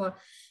look for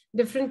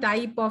different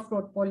type of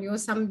portfolio.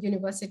 Some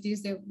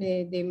universities,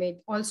 they may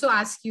also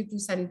ask you to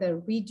send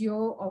the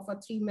video of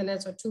 3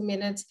 minutes or 2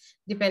 minutes,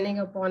 depending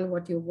upon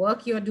what your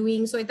work you're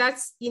doing. So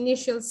that's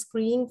initial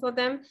screening for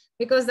them,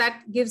 because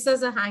that gives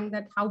us a hang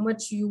that how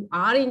much you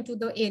are into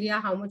the area,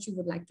 how much you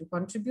would like to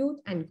contribute,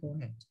 and go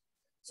ahead.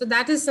 So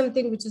that is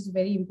something which is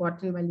very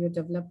important while you're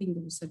developing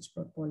the research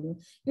portfolio.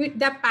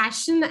 The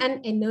passion and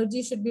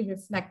energy should be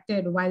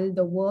reflected while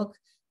the work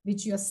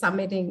which you're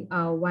submitting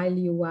while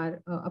you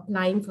are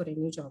applying for a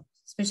new job,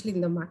 especially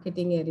in the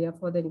marketing area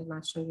for the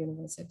international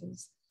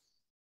universities.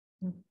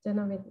 Then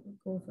I will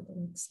go for the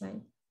next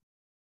slide.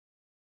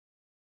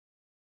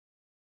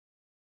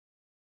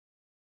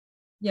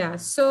 Yeah,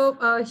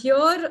 so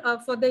here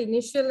for the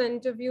initial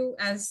interview,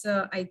 as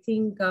I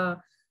think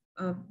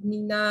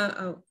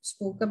Nina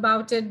spoke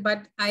about it,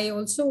 but I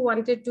also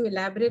wanted to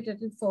elaborate a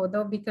little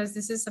further, because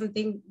this is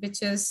something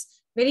which is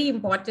very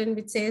important,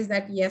 which says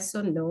that yes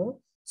or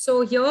no.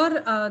 So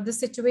here, the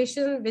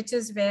situation, which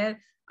is where,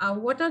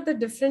 what are the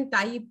different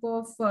type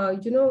of,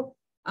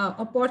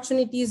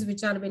 opportunities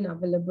which are been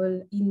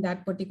available in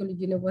that particular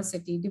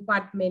university,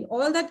 department.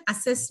 All that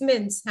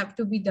assessments have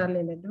to be done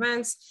in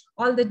advance.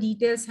 All the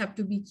details have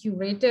to be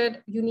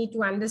curated. You need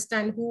to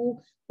understand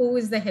who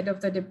is the head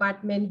of the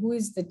department, who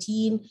is the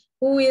team,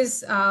 who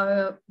is,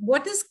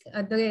 what is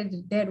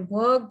their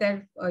work,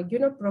 their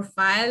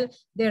profile,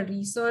 their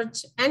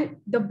research. And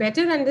the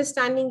better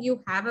understanding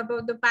you have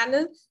about the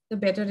panel, the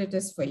better it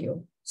is for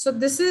you. So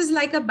this is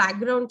like a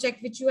background check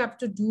which you have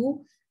to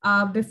do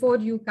before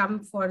you come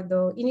for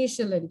the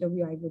initial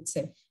interview, I would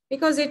say,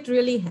 because it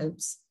really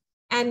helps.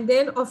 And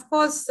then, of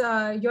course,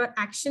 your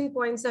action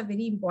points are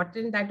very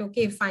important, that,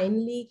 okay,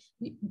 finally,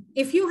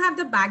 if you have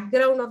the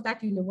background of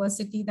that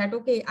university, that,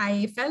 okay,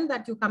 I felt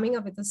that you're coming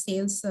up with a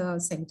sales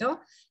center,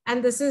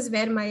 and this is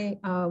where my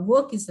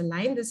work is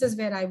aligned. This is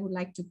where I would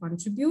like to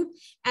contribute.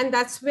 And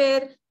that's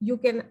where you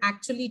can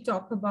actually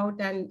talk about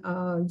and,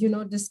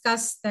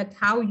 discuss that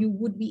how you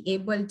would be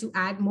able to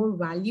add more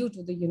value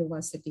to the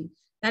university.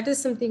 That is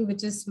something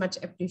which is much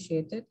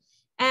appreciated.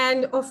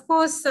 And of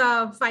course,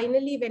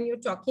 finally, when you're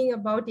talking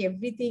about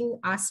everything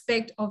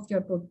aspect of your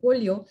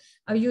portfolio,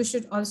 you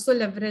should also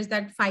leverage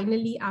that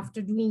finally,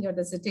 after doing your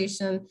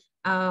dissertation,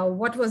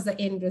 what was the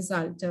end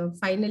result?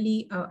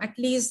 Finally, at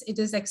least it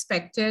is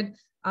expected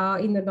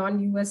in the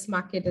non-US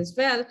market as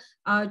well,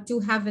 to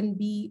have an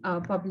B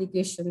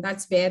publication.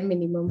 That's bare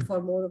minimum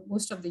for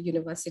most of the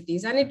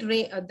universities. And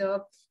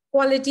the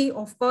quality,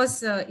 of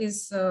course,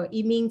 is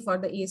aiming for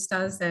the A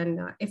stars and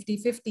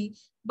FD50,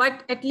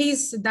 but at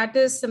least that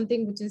is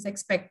something which is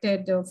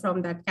expected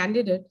from that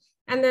candidate.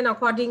 And then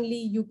accordingly,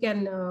 you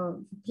can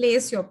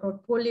place your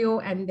portfolio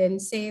and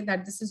then say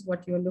that this is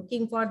what you're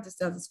looking for.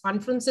 These are the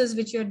conferences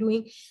which you're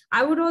doing.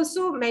 I would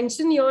also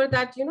mention here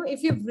that,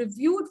 if you've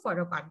reviewed for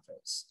a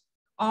conference,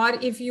 or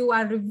if you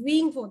are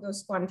reviewing for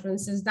those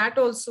conferences, that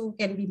also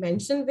can be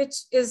mentioned, which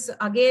is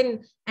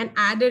again an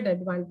added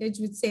advantage,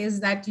 which says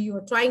that you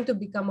are trying to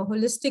become a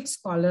holistic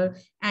scholar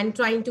and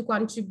trying to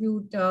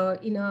contribute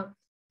in a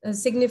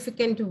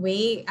significant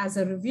way as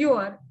a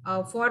reviewer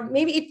for,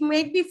 maybe it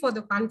might be for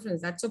the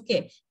conference, that's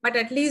okay. But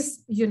at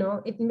least,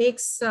 it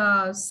makes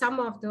some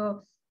of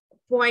the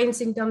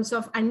points in terms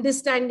of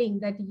understanding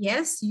that,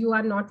 yes, you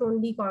are not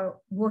only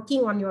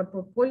working on your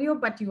portfolio,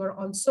 but you are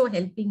also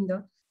helping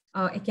the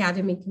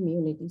academic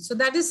community. So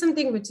that is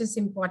something which is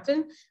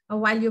important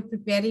while you're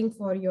preparing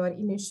for your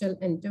initial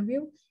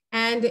interview.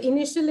 And the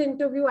initial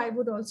interview, I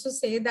would also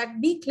say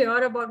that be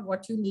clear about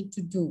what you need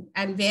to do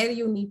and where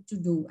you need to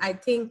do. I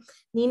think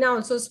Nina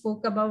also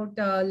spoke about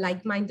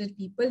like-minded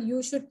people.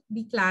 You should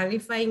be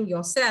clarifying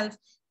yourself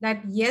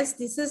that, yes,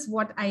 this is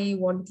what I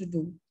want to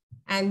do.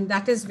 And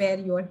that is where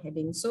you are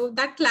heading. So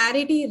that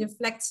clarity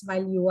reflects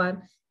while you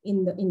are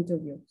in the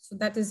interview. So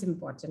that is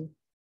important.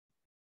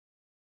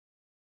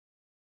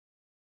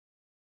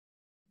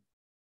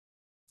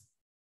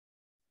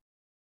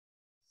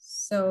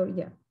 So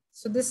yeah,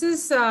 so this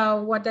is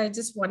what I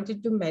just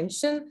wanted to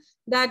mention,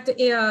 that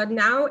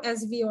now,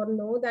 as we all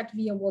know, that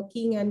we are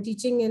working and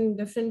teaching in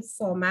different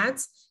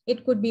formats.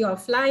 It could be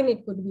offline,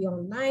 it could be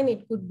online,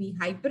 it could be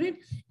hybrid.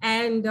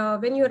 And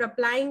when you're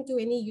applying to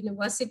any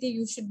university,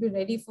 you should be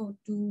ready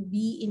to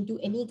be into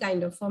any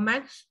kind of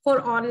format.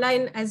 For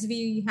online, as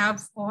we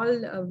have all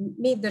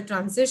made the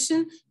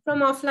transition from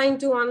offline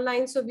to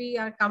online, so we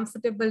are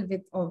comfortable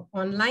with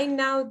online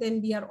now,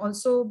 then we are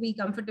also be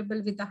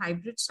comfortable with the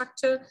hybrid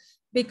structure.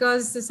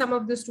 because some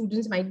of the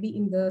students might be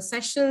in the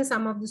session,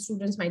 some of the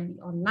students might be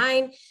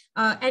online,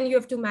 and you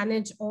have to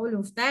manage all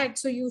of that.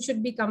 So you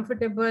should be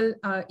comfortable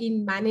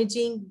in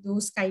managing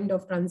those kind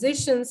of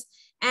transitions.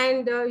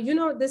 And,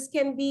 this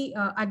can be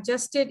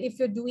adjusted if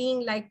you're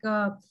doing like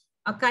a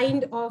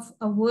kind of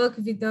a work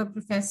with the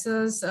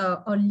professors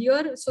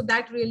earlier. So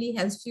that really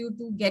helps you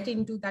to get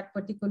into that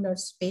particular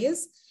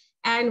space.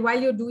 And while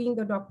you're doing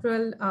the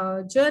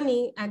doctoral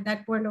journey, at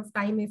that point of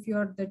time, if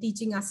you're the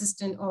teaching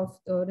assistant of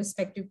the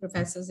respective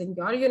professors in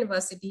your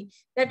university,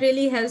 that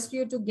really helps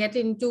you to get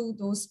into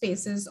those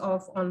spaces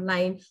of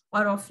online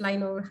or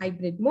offline or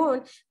hybrid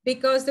mode,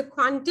 because the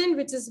content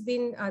which has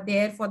been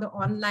there for the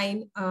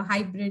online,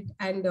 hybrid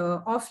and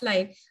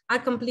offline are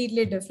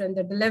completely different.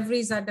 The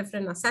deliveries are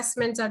different,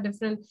 assessments are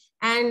different.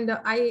 And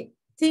I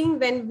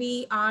think when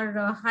we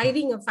are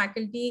hiring a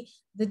faculty,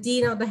 the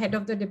dean or the head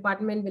of the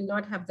department will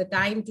not have the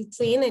time to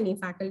train any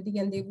faculty,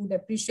 and they would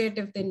appreciate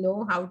if they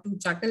know how to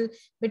juggle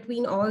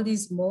between all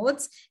these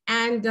modes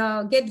and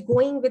get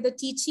going with the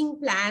teaching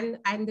plan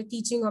and the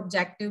teaching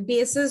objective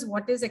basis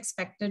what is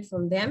expected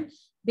from them,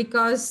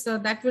 because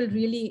that will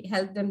really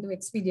help them to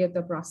expedite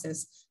the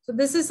process. So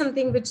this is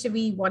something which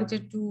we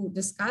wanted to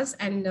discuss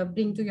and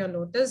bring to your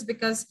notice,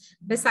 because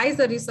besides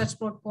the research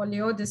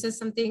portfolio, this is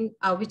something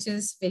which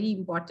is very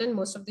important.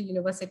 Most of the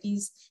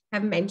universities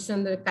have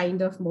mentioned the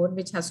kind of mode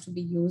which has to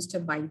be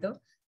used by the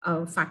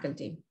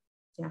faculty.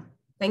 Yeah,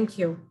 thank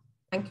you.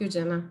 Thank you,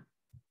 Jenna.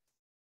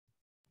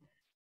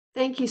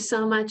 Thank you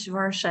so much,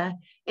 Varsha.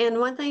 And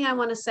one thing I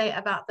want to say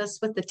about this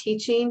with the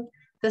teaching,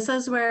 this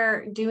is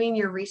where doing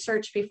your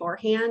research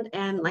beforehand,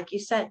 and like you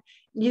said,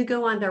 you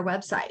go on their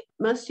website.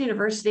 Most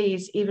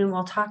universities even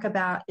will talk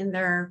about in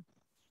their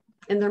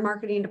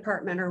marketing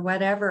department or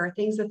whatever,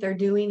 things that they're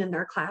doing in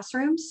their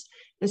classrooms.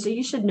 And so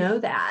you should know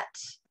that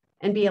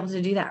and be able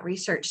to do that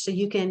research so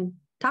you can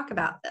talk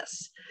about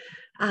this.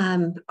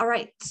 All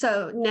right,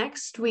 so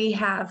next we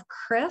have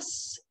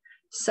Chris.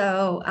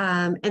 So,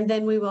 and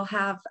then we will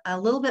have a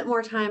little bit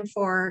more time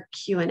for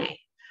Q&A.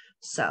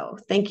 So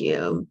thank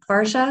you,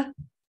 Varsha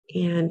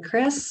and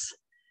Chris.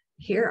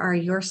 Here are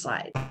your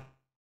slides.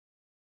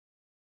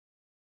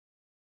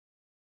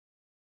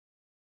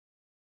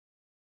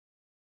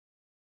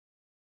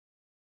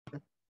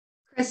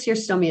 Chris, you're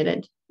still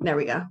muted. There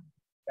we go.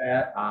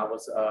 I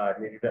was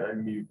needed to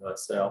unmute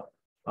myself.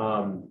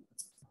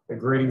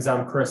 Greetings,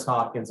 I'm Chris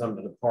Hopkins. I'm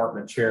the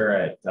department chair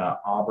at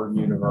Auburn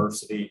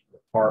University,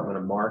 Department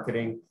of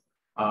Marketing.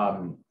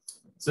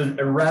 So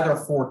a rather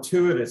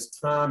fortuitous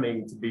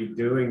timing to be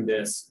doing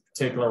this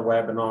particular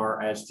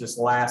webinar, as just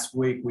last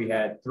week we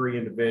had 3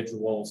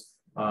 individuals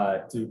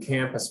do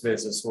campus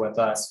visits with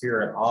us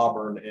here at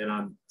Auburn, and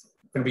I'm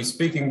going to be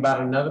speaking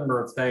about a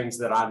number of things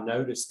that I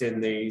noticed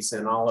in these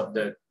and all of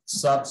the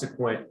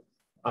subsequent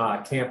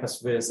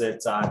campus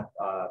visits I've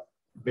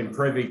been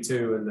privy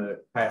to in the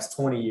past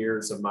 20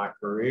 years of my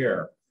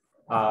career.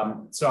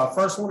 So I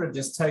first want to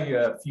just tell you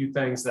a few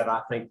things that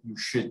I think you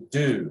should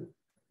do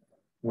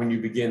when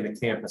you begin the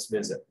campus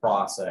visit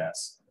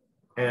process.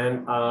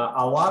 And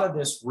a lot of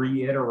this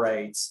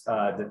reiterates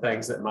the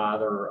things that my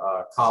other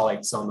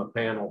colleagues on the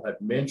panel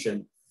have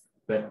mentioned.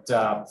 But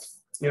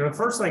the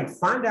first thing,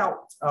 find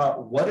out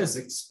what is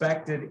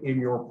expected in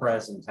your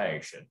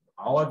presentation.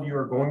 All of you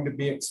are going to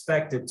be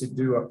expected to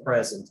do a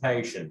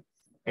presentation,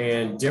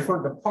 and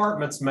different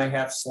departments may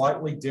have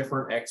slightly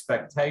different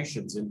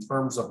expectations in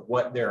terms of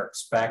what they're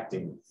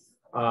expecting.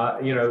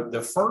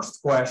 The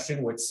first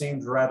question, which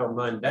seems rather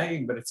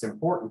mundane, but it's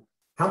important,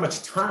 how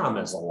much time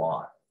is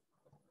allotted?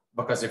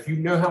 Because if you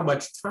know how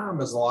much time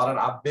is allotted,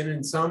 I've been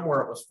in some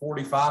where it was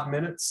 45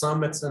 minutes,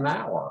 some it's an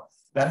hour.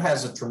 That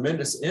has a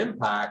tremendous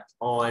impact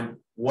on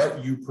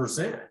what you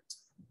present.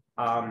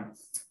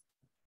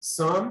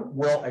 Some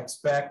will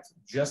expect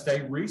just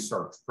a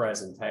research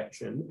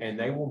presentation, and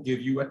they will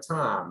give you a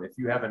time. If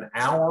you have an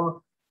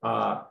hour,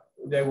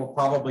 they will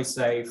probably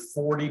say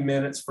 40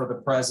 minutes for the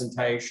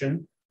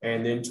presentation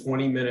and then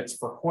 20 minutes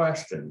for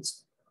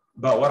questions.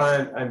 But what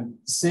I'm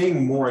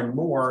seeing more and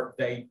more,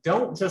 they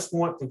don't just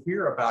want to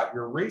hear about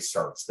your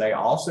research. They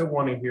also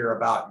want to hear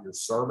about your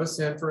service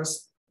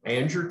interest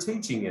and your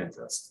teaching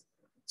interest.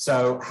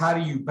 So how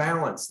do you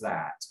balance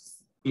that?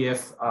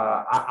 If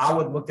I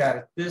would look at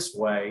it this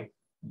way,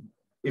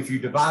 if you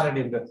divide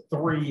it into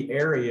 3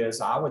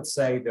 areas, I would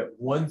say that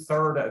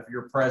 1/3 of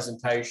your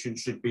presentation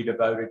should be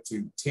devoted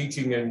to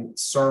teaching and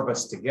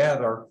service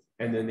together,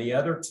 and then the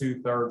other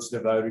 2/3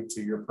 devoted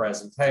to your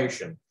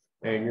presentation.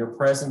 And your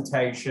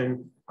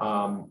presentation,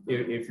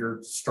 if you're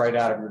straight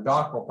out of your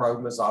doctoral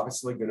program, is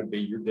obviously going to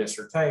be your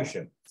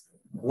dissertation.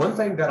 One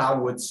thing that I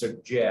would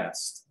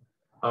suggest,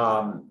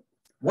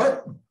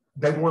 what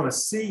they want to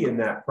see in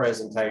that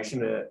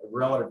presentation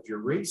relative to your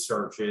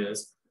research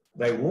is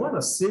they want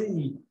to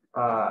see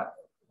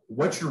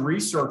what's your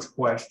research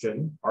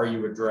question are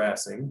you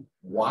addressing?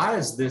 Why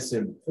is this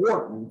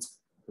important?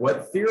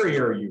 What theory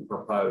are you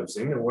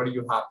proposing? And what are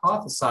you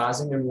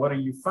hypothesizing? And what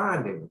are you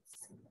finding?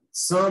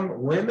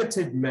 Some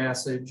limited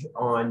message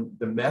on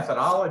the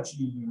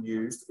methodology you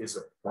used is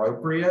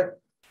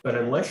appropriate. But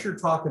unless you're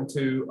talking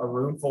to a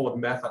room full of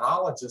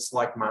methodologists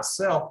like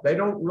myself, they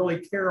don't really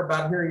care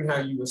about hearing how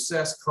you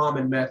assess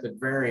common method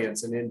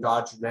variance and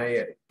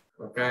endogeneity.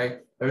 Okay,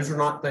 those are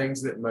not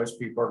things that most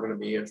people are going to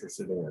be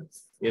interested in.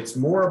 It's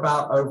more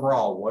about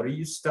overall, what are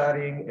you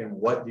studying and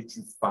what did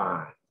you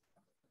find?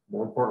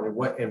 More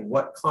importantly,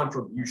 what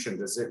contribution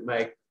does it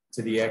make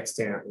to the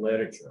extant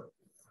literature?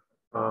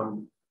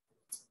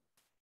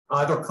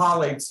 Other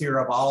colleagues here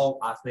have all,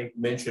 I think,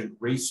 mentioned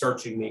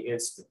researching the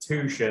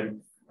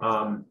institution.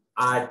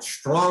 I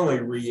strongly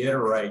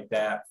reiterate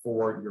that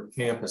for your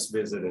campus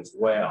visit as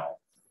well.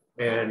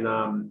 And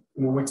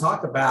when we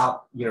talk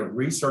about,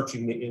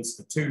 researching the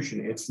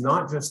institution, it's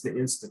not just the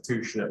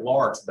institution at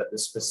large, but the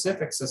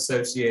specifics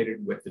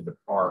associated with the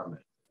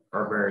department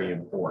are very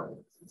important.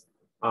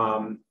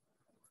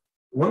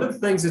 One of the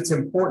things that's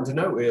important to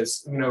know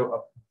is,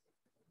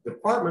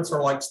 departments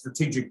are like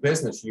strategic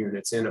business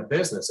units in a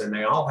business, and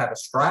they all have a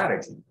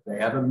strategy. They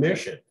have a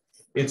mission.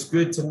 It's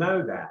good to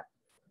know that.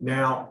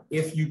 Now,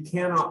 if you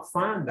cannot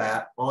find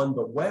that on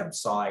the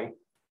website,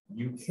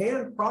 you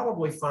can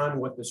probably find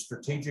what the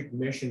strategic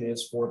mission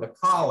is for the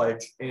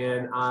college.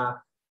 And I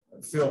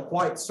feel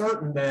quite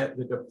certain that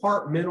the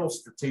departmental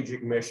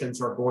strategic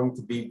missions are going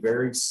to be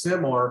very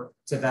similar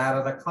to that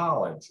of the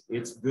college.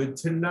 It's good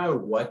to know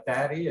what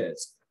that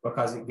is,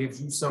 because it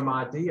gives you some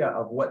idea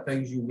of what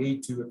things you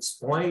need to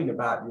explain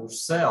about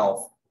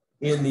yourself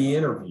in the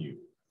interview.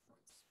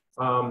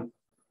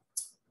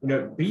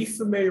 Be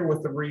familiar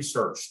with the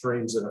research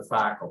streams of the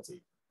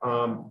faculty.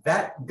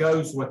 That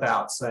goes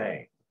without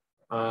saying.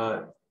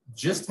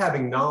 Just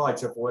having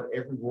knowledge of what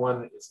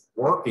everyone is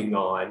working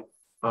on,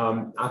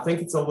 I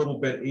think it's a little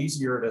bit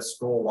easier at a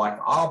school like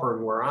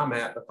Auburn, where I'm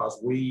at, because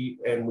we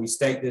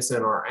state this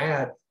in our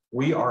ad,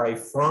 we are a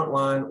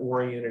frontline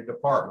oriented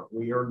department.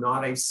 We are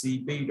not a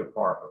CB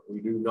department. We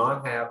do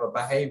not have a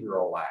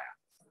behavioral lab.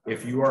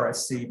 If you are a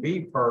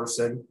CB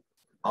person,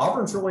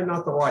 Auburn's really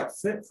not the right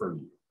fit for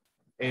you.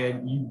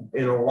 And you,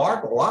 in a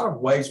lot of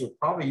ways, would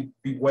probably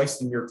be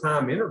wasting your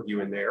time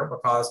interviewing there,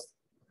 because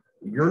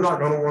you're not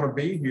going to want to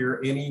be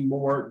here any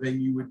more than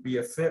you would be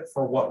a fit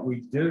for what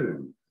we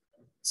do.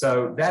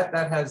 So that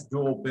has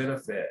dual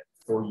benefit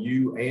for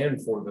you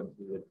and for the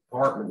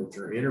department that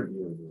you're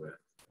interviewing with.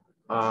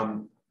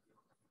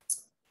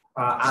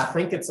 I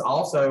think it's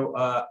also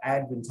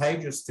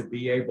advantageous to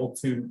be able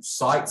to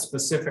cite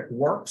specific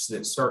works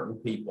that certain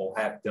people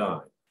have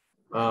done.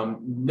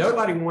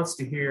 Nobody wants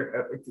to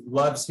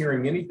loves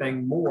hearing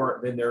anything more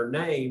than their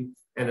name,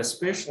 and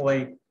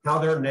especially how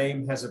their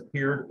name has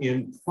appeared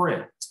in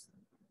print.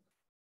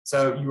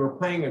 So you are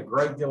paying a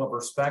great deal of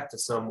respect to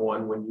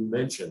someone when you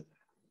mention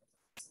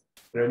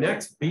that.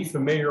 Next, be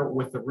familiar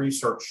with the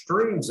research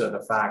streams of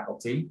the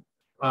faculty.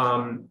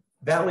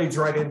 That leads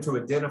right into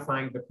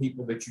identifying the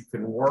people that you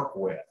can work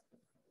with.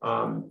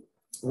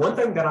 One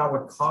thing that I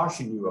would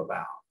caution you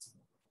about,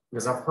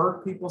 because I've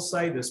heard people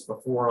say this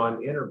before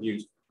on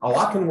interviews, oh,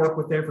 I can work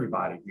with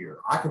everybody here.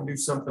 I can do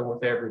something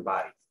with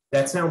everybody.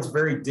 That sounds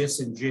very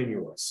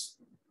disingenuous.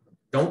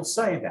 Don't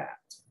say that.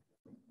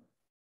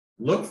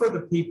 Look for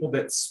the people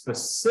that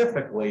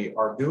specifically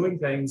are doing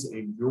things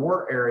in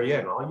your area,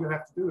 and all you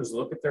have to do is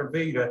look at their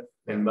vita,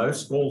 and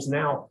most schools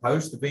now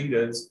post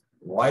vitas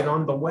right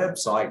on the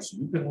website, so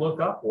you can look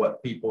up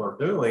what people are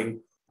doing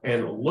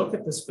and look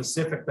at the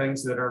specific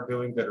things that are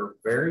doing that are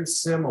very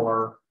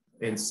similar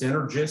and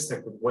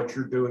synergistic with what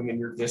you're doing in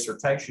your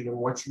dissertation and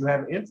what you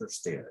have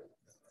interest in.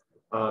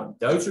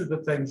 Those are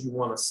the things you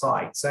want to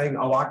cite. Saying,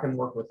 oh, I can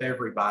work with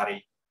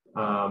everybody,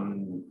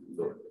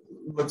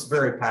 looks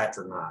very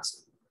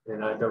patronizing,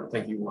 and I don't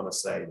think you want to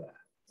say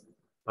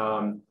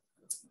that.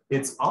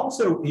 It's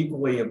also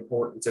equally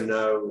important to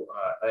know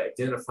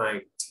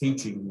identifying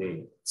teaching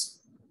needs.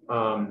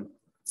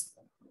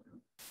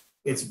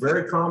 It's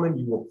very common.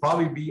 You will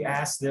probably be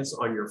asked this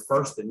on your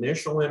first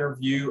initial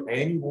interview,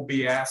 and you will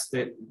be asked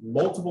it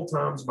multiple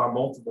times by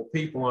multiple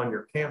people on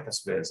your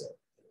campus visit.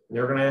 And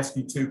they're going to ask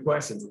you two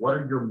questions. What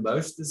are your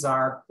most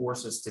desired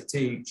courses to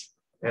teach?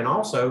 And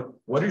also,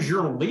 what is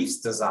your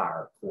least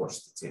desired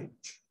course to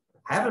teach?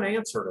 Have an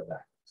answer to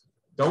that.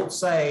 Don't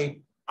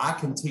say, I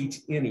can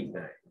teach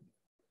anything.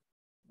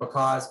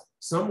 Because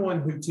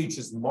someone who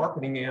teaches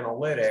marketing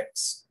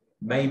analytics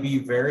may be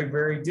very,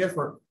 very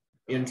different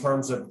in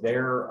terms of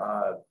their,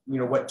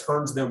 what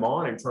turns them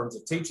on in terms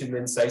of teaching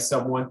than, say,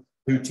 someone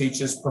who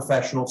teaches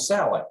professional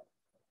selling.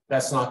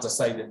 That's not to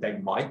say that they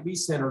might be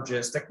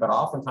synergistic, but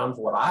oftentimes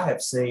what I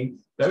have seen,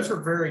 those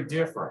are very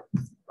different.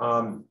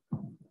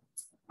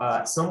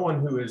 Someone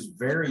who is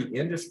very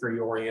industry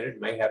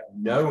oriented may have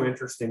no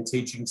interest in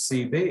teaching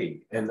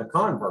CB, and the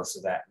converse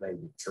of that may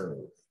be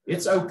true.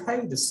 It's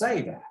okay to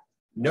say that.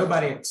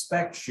 Nobody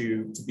expects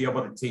you to be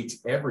able to teach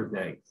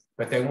everything,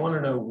 but they want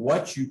to know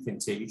what you can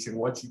teach and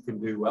what you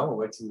can do well and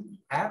what you would be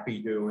happy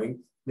doing.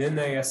 Then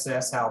they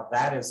assess how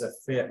that is a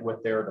fit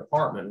with their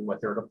department and what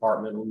their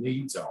departmental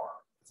needs are.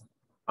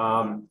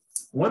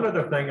 One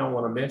other thing I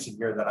want to mention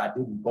here that I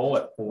didn't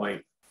bullet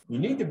point, you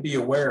need to be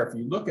aware, if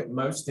you look at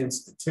most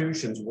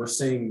institutions, we're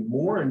seeing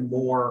more and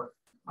more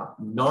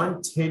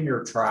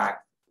non-tenure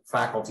track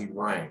faculty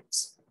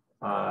ranks.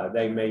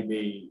 They may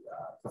be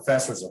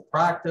professors of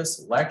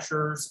practice,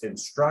 lecturers,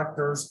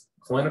 instructors,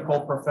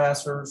 clinical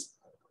professors.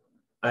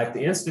 At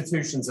the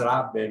institutions that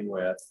I've been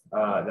with,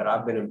 that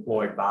I've been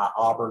employed by,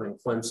 Auburn and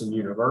Clemson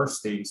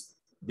universities,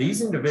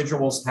 these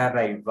individuals have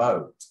a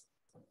vote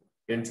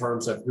in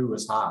terms of who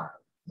is hired.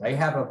 They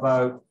have a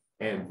vote,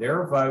 and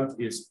their vote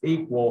is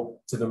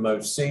equal to the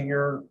most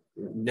senior,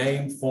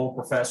 named full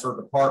professor,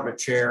 department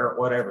chair,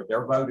 whatever.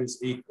 Their vote is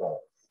equal.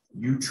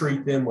 You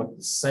treat them with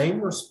the same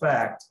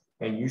respect,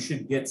 and you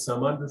should get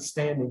some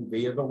understanding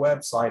via the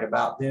website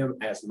about them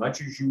as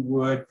much as you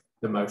would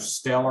the most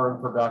stellar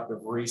and productive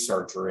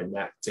researcher in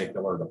that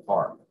particular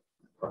department,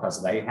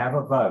 because they have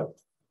a vote,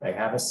 they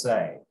have a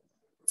say.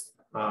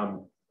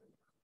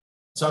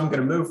 So I'm going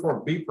to move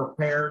forward. Be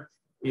prepared.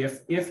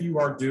 If you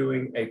are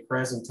doing a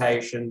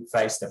presentation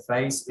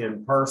face-to-face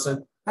in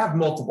person, have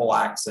multiple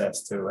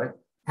access to it.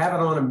 Have it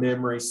on a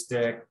memory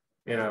stick,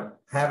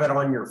 have it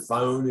on your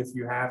phone if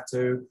you have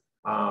to.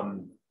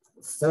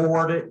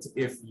 Forward it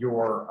if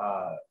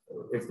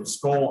the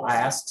school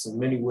asks, and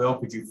many will,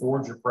 could you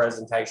forward your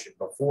presentation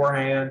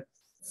beforehand?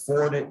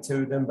 Forward it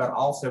to them, but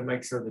also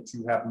make sure that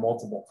you have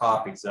multiple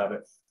copies of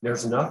it.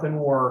 There's nothing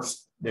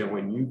worse than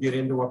when you get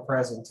into a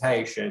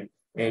presentation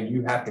and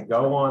you have to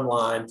go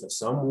online to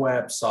some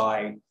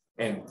website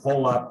and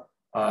pull up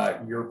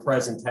your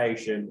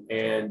presentation,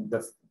 and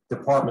the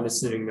department is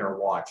sitting there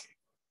watching.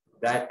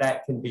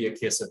 That can be a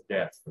kiss of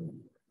death for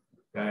you,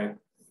 okay?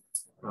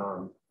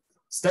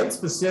 State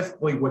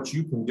specifically what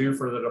you can do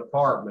for the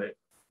department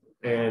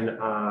and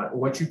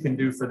what you can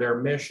do for their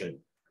mission.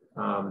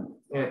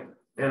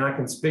 And I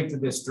can speak to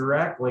this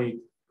directly.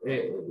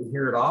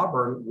 Here at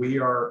Auburn, we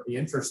are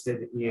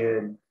interested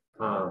in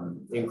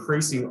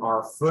increasing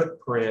our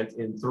footprint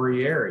in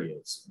 3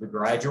 areas: the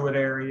graduate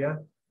area,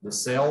 the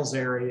sales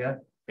area,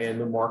 and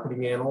the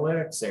marketing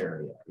analytics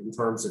area, in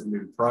terms of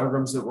new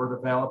programs that we're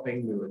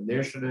developing, new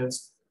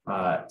initiatives,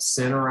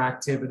 center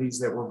activities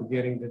that we're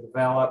beginning to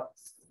develop.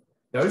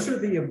 Those are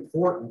the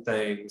important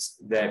things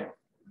that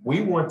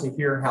we want to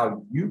hear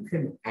how you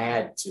can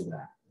add to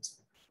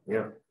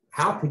that.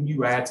 How can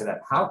you add to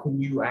that? How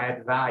can you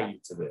add value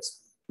to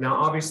this? Now,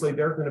 obviously,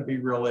 they're going to be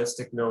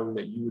realistic, knowing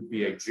that you would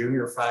be a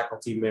junior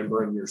faculty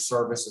member and your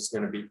service is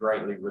going to be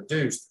greatly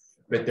reduced.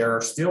 But there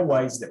are still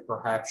ways that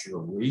perhaps your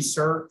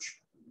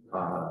research,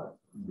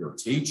 your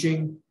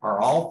teaching, are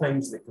all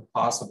things that could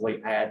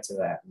possibly add to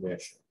that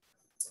mission.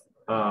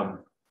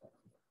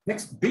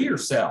 Next, be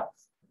yourself.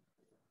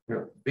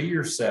 Be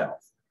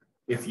yourself.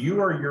 If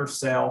you are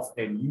yourself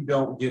and you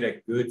don't get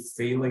a good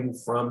feeling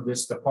from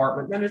this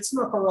department, then it's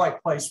not the right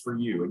place for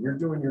you. And you're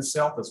doing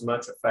yourself as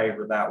much a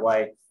favor that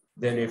way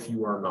than if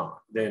you are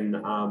not. Then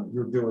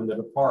you're doing the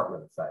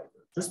department a favor.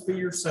 Just be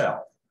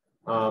yourself.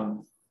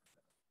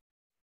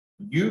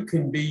 You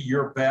can be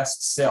your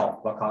best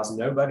self because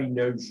nobody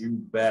knows you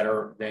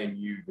better than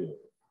you do.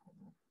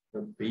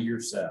 So be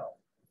yourself.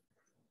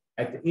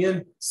 At the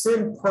end,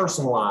 send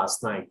personalized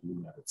thank you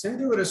notes and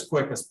do it as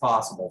quick as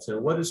possible. So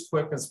what is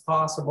quick as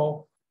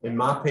possible? In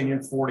my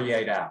opinion,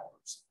 48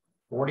 hours.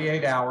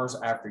 48 hours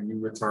after you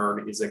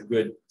return is a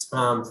good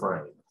time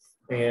frame.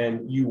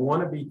 And you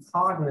want to be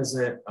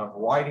cognizant of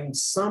writing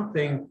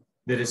something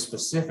that is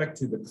specific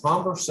to the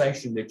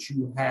conversation that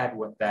you had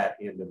with that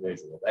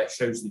individual. That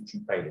shows that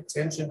you paid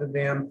attention to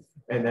them,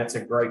 and that's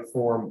a great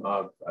form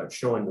of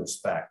showing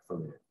respect for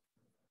them.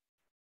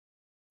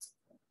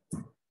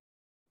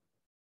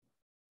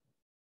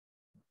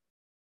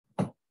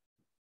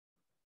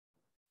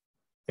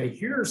 Okay,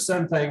 here are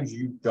some things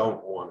you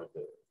don't want to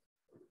do.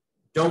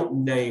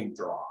 Don't name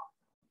drop.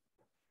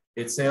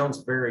 It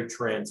sounds very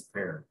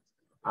transparent.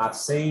 I've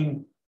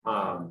seen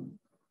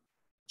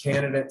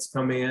candidates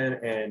come in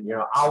and,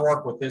 I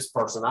work with this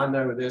person. I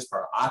know this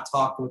person. I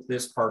talked with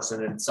this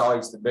person, and it's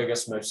always the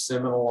biggest, most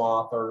seminal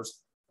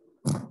authors.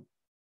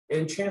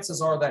 And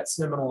chances are that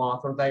seminal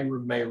author, they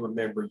may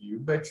remember you,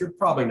 but you're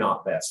probably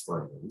not best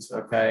friends,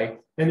 okay?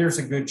 And there's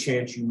a good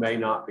chance you may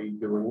not be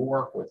doing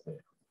work with them.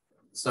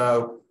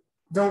 So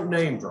don't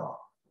name drop,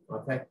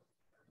 okay?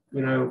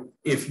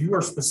 If you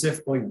are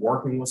specifically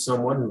working with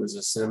someone who is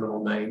a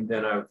seminal name,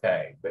 then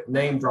okay. But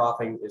name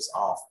dropping is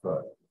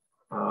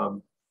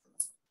off-putting.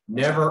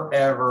 Never,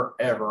 ever,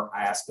 ever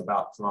ask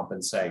about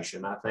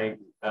compensation. I think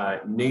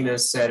Nina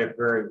said it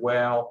very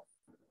well.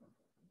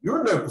 You're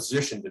in no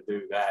position to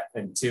do that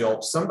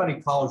until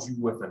somebody calls you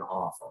with an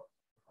offer.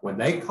 When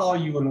they call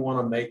you and want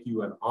to make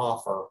you an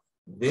offer,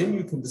 then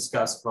you can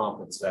discuss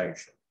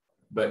compensation,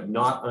 but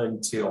not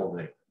until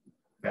then,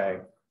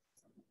 okay?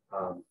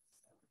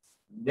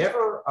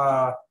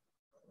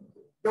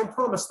 Don't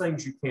promise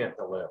things you can't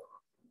deliver.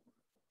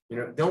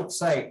 Don't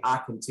say,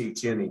 I can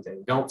teach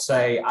anything. Don't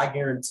say, I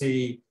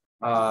guarantee,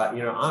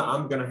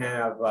 I'm going to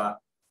have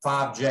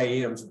 5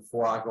 JMs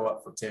before I go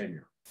up for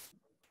tenure.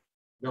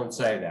 Don't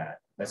say that.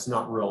 That's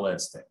not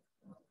realistic,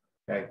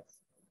 okay?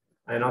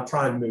 And I'll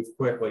try and move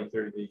quickly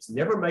through these.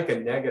 Never make a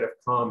negative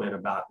comment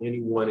about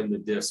anyone in the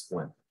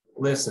discipline.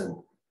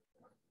 Listen,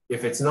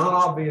 If it's not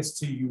obvious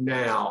to you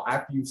now,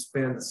 after you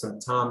spend some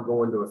time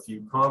going to a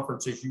few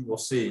conferences, you will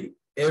see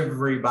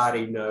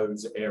everybody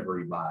knows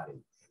everybody.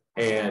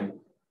 And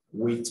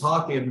we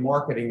talk in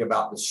marketing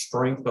about the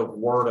strength of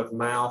word of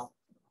mouth.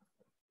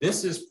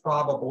 This is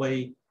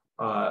probably,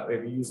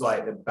 if you use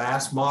like the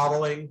BAS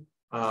modeling,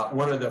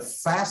 one of the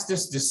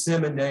fastest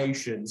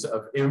disseminations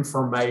of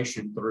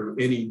information through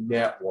any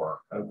network,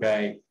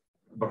 okay?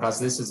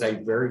 Because this is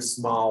a very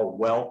small,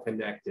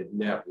 well-connected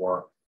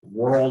network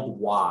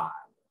worldwide.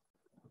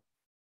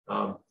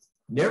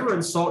 Never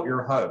insult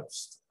your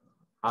host.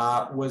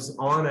 Was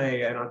on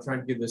and I'm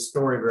trying to give this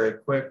story very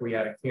quick. We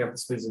had a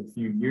campus visit a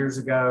few years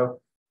ago.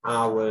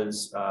 I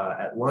was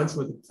at lunch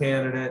with a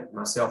candidate,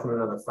 myself and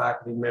another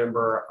faculty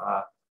member.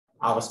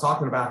 I was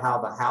talking about how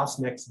the house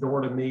next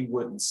door to me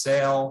wouldn't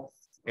sell.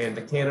 And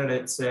the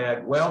candidate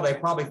said, well, they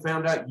probably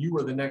found out you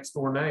were the next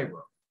door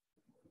neighbor.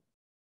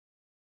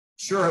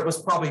 Sure, it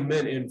was probably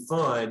meant in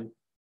fun,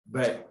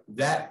 but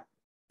that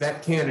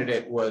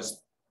candidate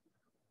was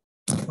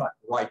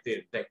right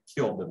then. They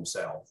killed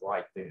themselves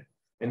right then.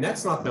 And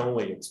that's not the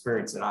only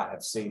experience that I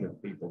have seen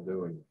of people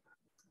doing it.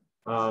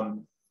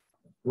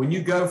 When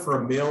you go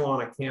for a meal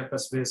on a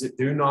campus visit,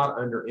 do not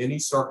under any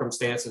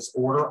circumstances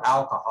order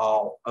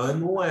alcohol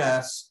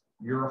unless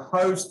your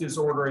host is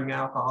ordering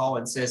alcohol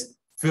and says,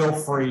 feel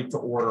free to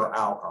order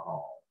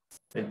alcohol.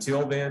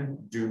 Until then,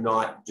 do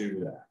not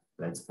do that.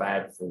 That's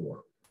bad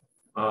form.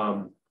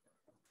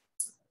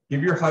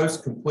 Give your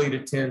host complete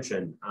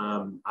attention.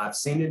 I've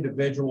seen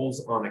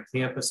individuals on a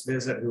campus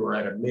visit who are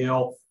at a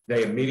meal,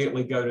 they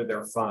immediately go to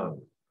their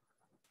phone.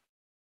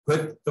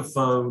 Put the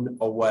phone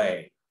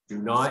away. Do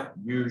not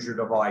use your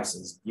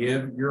devices.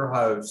 Give your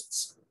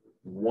hosts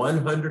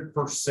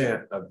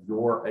 100% of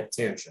your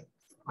attention.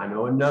 I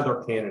know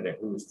another candidate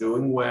who was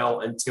doing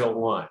well until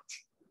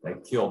lunch. They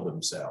killed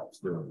themselves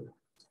doing it.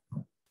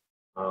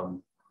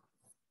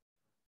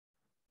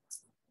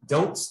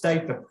 Don't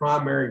state the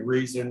primary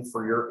reason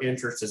for your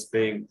interest as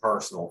being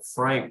personal.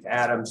 Frank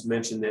Adams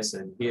mentioned this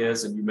in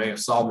his, and you may have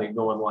saw me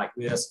going like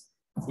this.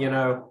 You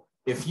know,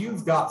 if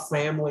you've got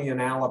family in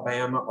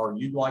Alabama, or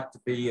you'd like to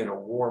be in a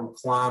warm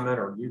climate,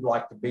 or you'd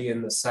like to be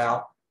in the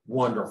South,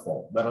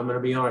 wonderful. But I'm going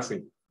to be honest with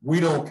you, we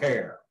don't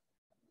care.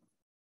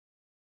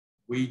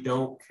 We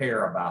don't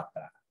care about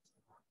that.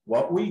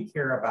 What we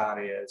care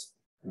about is,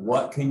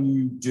 what can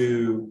you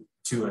do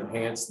to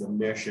enhance the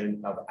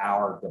mission of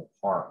our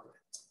department?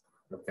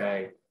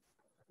 Okay,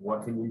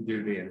 what can you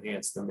do to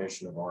enhance the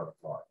mission of our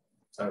department?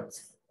 So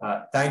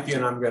thank you,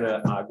 and I'm going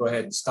to go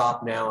ahead and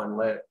stop now and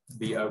let it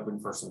be open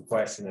for some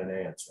question and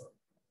answer.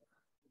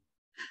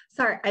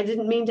 Sorry, I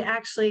didn't mean to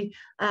actually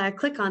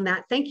click on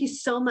that. Thank you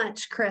so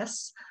much,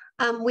 Chris.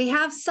 We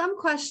have some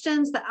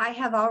questions that I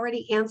have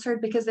already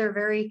answered because they're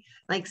very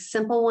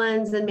simple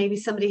ones, and maybe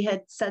somebody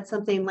had said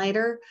something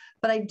later,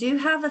 but I do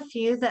have a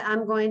few that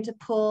I'm going to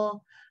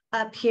pull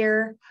up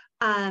here.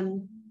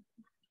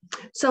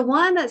 So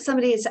one that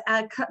somebody is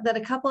that a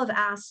couple have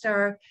asked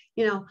are,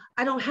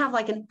 I don't have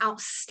an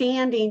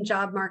outstanding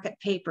job market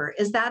paper.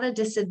 Is that a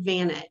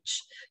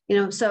disadvantage?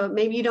 So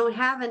maybe you don't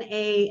have an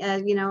A,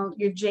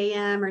 your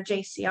JM or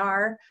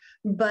JCR,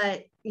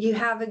 but you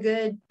have a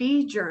good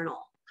B journal.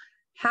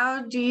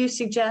 How do you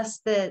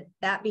suggest that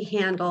that be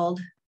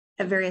handled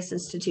at various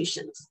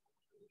institutions?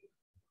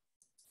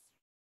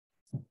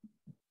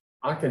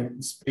 I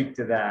can speak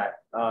to that.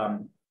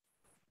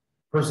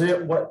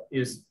 Present what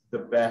is the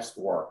best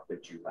work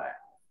that you have.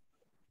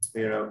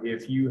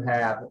 If you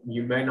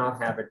may not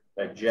have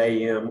a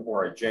JM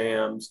or a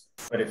JAMS,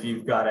 but if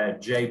you've got a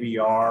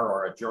JBR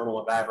or a Journal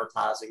of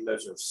Advertising,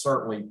 those are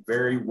certainly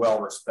very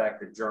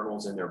well-respected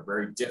journals, and they're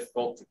very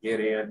difficult to get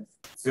in.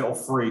 Feel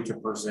free to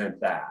present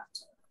that,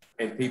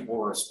 and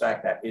people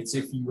respect that. It's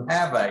if you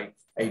have a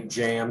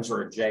JAMS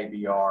or a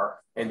JBR,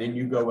 and then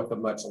you go with a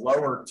much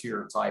lower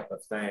tier type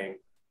of thing,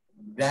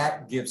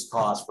 that gives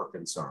cause for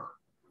concern.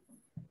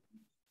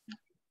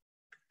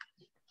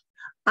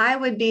 I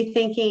would be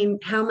thinking,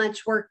 how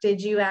much work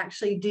did you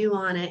actually do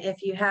on it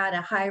if you had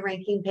a high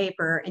ranking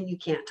paper and you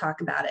can't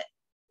talk about it?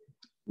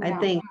 Yeah. I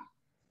think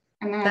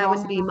that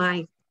would be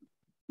my...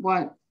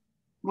 What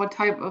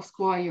type of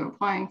school are you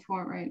applying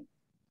for, right?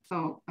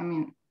 So, I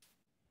mean,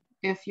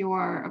 if you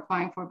are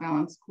applying for a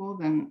balanced school,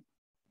 then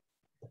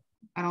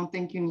I don't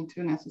think you need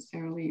to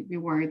necessarily be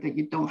worried that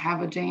you don't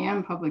have a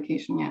JM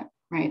publication yet,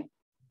 right?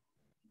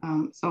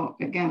 So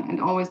again,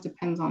 it always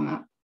depends on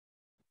that.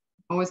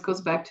 Always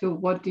goes back to,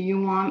 what do you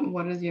want?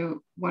 What is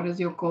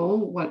your goal?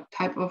 What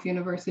type of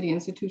university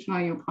institution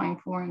are you applying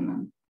for? And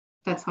then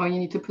that's how you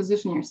need to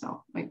position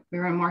yourself. Like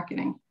we're in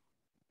marketing.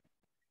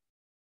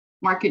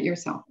 Market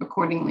yourself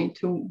accordingly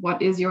to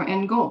what is your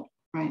end goal,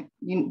 right?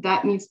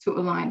 That needs to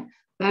align.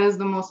 That is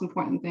the most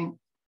important thing.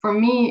 For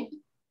me,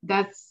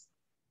 that's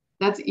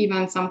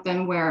even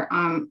something where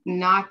I'm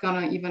not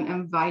gonna even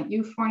invite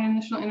you for an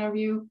initial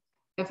interview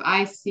if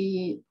I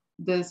see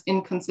this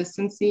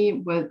inconsistency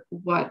with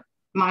what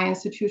my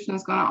institution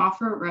is going to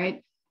offer,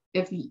 right?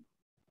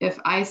 If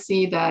I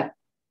see that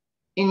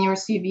in your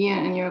CV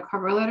and in your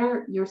cover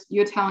letter,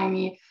 you're telling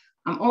me,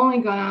 I'm only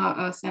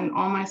gonna send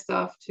all my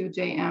stuff to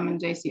JM and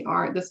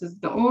JCR. This is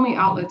the only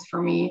outlets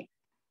for me.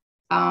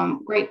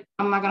 Great,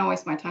 I'm not gonna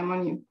waste my time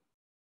on you.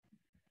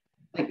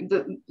 Like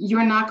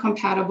you're not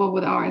compatible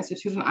with our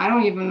institution. I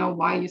don't even know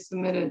why you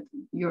submitted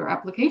your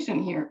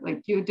application here.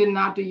 Like you did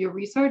not do your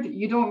research.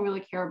 You don't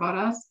really care about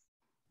us.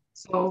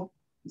 So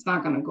it's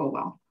not gonna go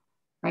well,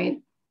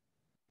 right?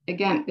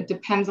 Again, it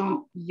depends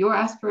on your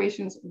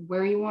aspirations,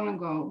 where you wanna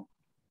go.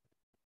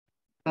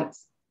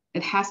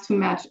 It has to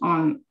match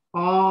on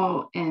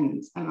all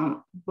ends and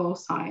on both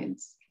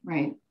sides,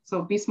 right?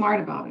 So be smart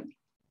about it.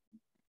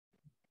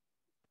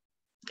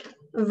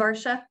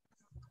 Varsha?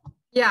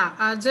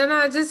 Yeah, Jenna,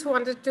 I just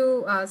wanted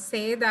to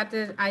say that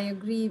I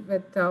agree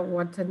with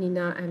what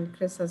Nina and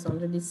Chris has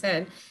already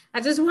said. I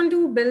just want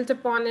to build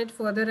upon it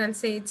further and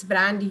say it's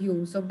brand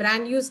you. So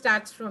brand you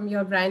starts from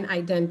your brand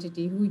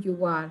identity, who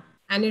you are,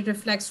 and it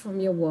reflects from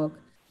your work.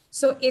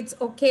 So it's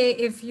okay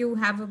if you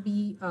have a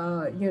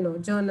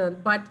journal,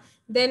 but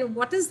then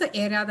what is the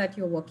area that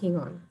you're working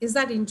on? Is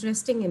that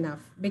interesting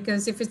enough?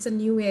 Because if it's a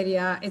new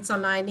area, it's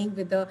aligning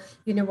with the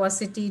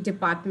university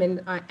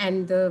department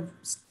and the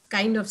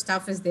kind of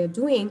stuff as they're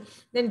doing,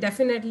 then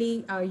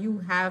definitely you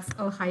have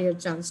a higher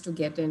chance to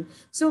get in.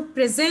 So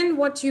present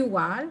what you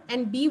are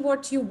and be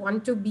what you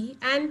want to be,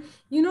 and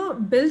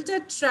build a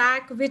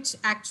track which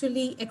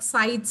actually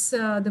excites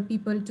the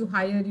people to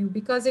hire you,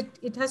 because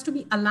it has to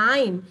be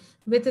aligned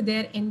with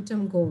their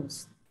end-term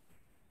goals.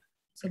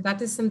 So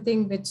that is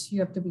something which you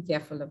have to be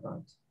careful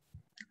about.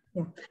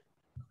 Yeah.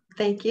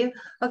 Thank you.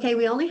 Okay,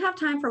 we only have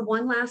time for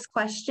one last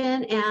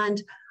question,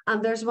 and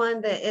there's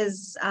one that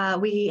is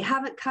we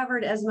haven't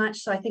covered as much,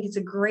 so I think it's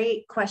a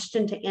great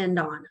question to end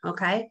on.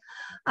 Okay,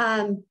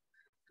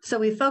 so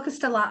we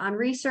focused a lot on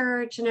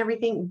research and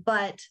everything,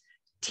 but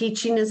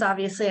teaching is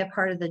obviously a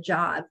part of the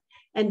job.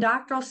 And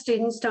doctoral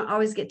students don't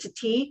always get to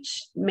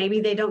teach.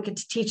 Maybe they don't get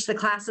to teach the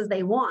classes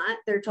they want.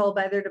 They're told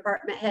by their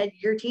department head,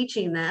 "You're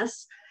teaching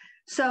this."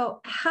 So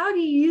how do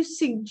you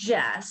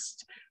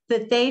suggest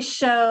that they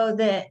show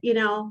that,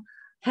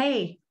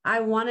 hey,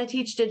 I want to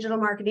teach digital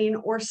marketing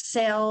or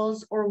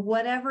sales or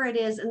whatever it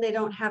is, and they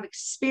don't have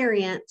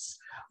experience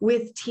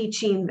with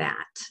teaching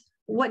that?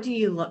 What do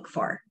you look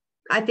for?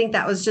 I think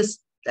that was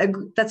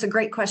that's a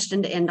great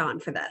question to end on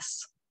for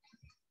this.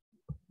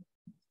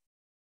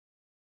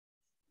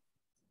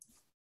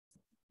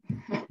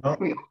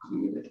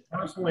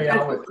 Personally,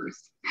 I would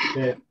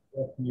that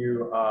if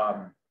you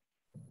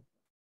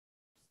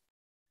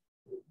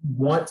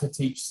want to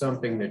teach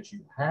something that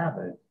you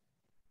haven't,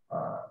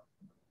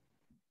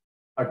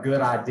 a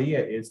good idea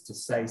is to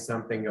say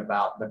something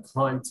about the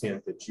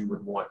content that you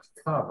would want to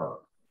cover,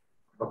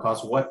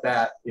 because what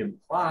that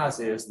implies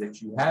is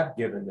that you have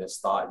given this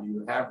thought,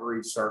 you have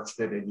researched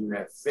it, and you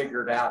have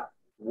figured out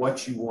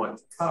what you want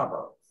to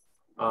cover.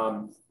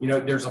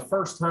 There's a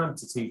first time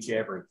to teach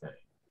everything,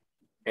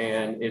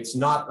 and it's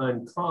not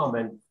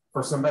uncommon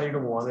for somebody to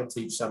want to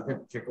teach something,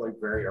 particularly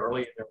very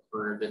early in their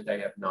career, that they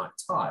have not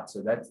taught.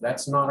 So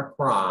that's not a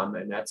crime,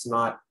 and that's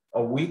not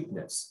a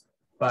weakness.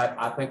 But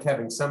I think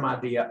having some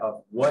idea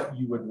of what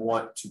you would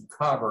want to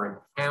cover and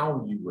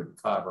how you would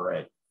cover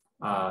it,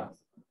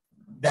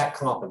 that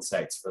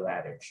compensates for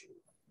that issue.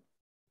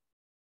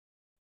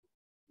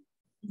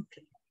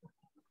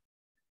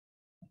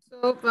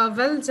 So,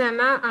 well,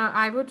 Jenna,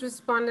 I would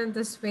respond in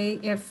this way.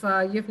 If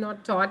you've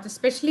not taught,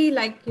 especially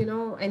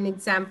an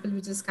example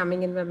which is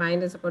coming in my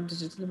mind is about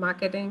digital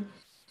marketing.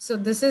 So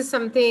this is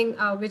something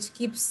which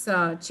keeps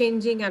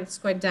changing, and it's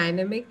quite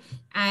dynamic.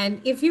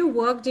 And if you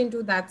worked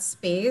into that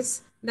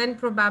space, then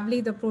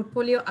probably the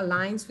portfolio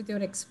aligns with your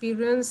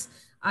experience,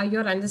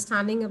 your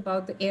understanding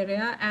about the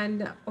area.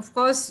 And of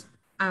course,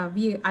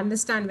 we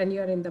understand when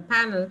you're in the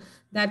panel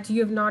that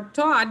you have not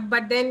taught,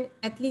 but then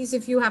at least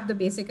if you have the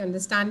basic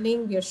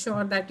understanding, we are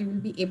sure that you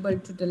will be able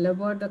to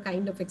deliver the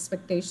kind of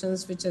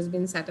expectations which has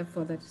been set up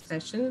for that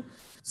session.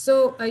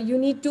 So you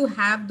need to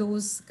have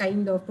those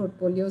kind of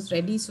portfolios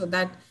ready so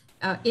that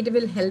it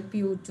will help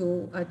you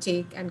to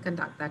take and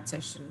conduct that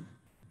session.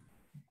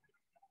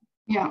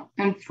 Yeah,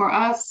 and for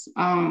us,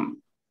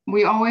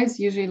 we always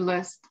usually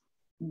list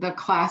the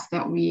class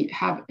that we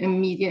have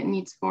immediate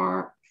needs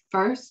for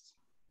first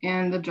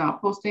in the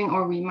job posting,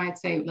 or we might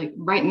say, like,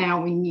 right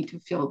now we need to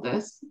fill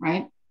this,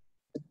 right?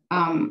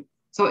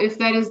 So if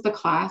that is the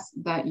class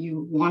that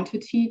you want to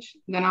teach,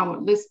 then I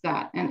would list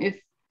that. And if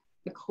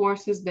the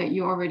courses that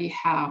you already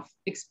have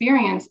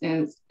experience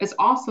is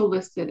also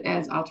listed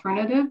as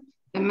alternative,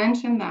 then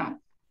mention that.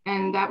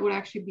 And that would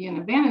actually be an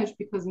advantage,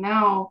 because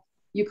now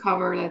you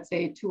cover, let's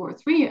say, 2 or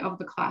 3 of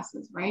the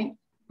classes, right?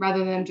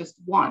 Rather than just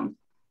one,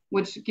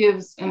 which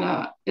gives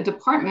a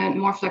department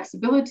more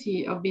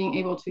flexibility of being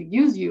able to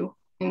use you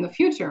in the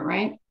future,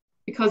 right?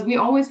 Because we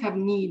always have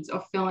needs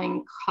of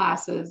filling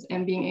classes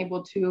and being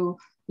able to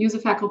use a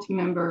faculty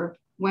member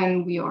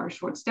when we are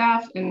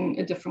short-staffed in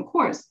a different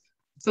course.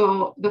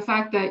 So the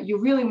fact that you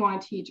really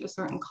want to teach a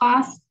certain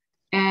class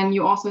and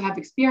you also have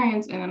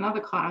experience in another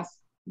class,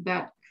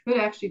 that could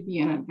actually be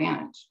an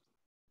advantage.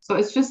 So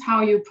it's just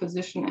how you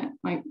position it.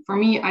 Like for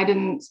me, I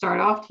didn't start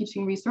off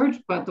teaching research,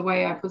 but the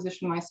way I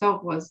positioned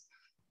myself was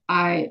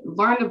I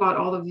learned about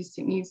all of these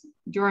techniques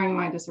during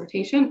my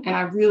dissertation, and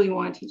I really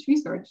want to teach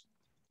research.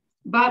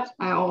 But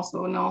I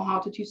also know how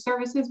to teach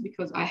services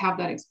because I have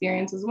that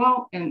experience as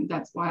well. And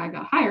that's why I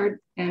got hired.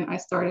 And I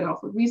started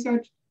off with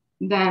research.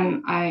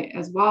 Then I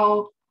as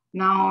well,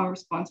 now I'm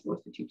responsible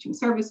for teaching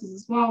services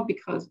as well,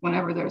 because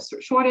whenever there's a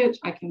shortage,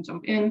 I can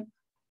jump in.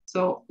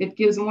 So it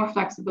gives more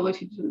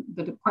flexibility to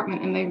the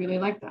department, and they really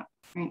like that,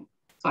 right?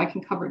 So I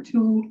can cover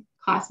 2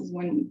 classes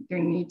when there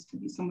needs to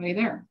be somebody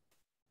there.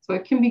 So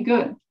it can be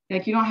good.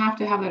 Like, you don't have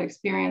to have that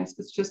experience.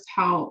 It's just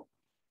how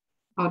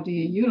do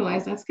you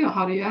utilize that skill?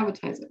 How do you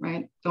advertise it,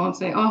 right? Don't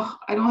say, oh,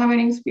 I don't have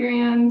any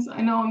experience.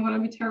 I know I'm going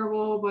to be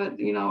terrible, but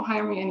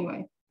hire me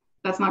anyway.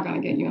 That's not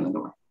going to get you in the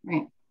door,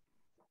 right?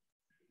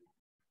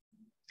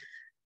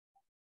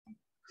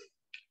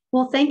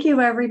 Well, thank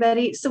you,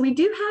 everybody. So we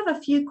do have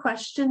a few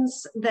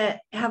questions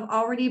that have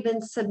already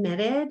been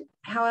submitted.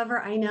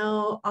 However, I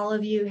know all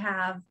of you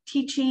have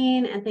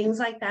teaching and things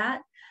like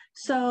that.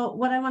 So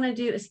what I want to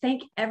do is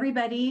thank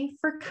everybody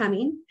for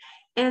coming.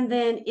 And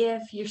then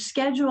if your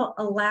schedule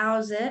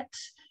allows it,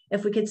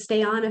 if we could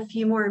stay on a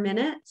few more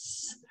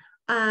minutes,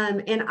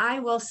 and I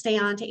will stay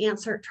on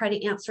to try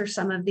to answer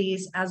some of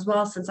these as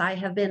well, since I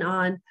have been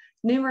on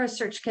numerous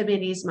search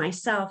committees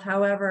myself.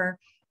 However,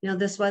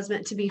 this was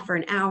meant to be for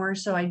an hour,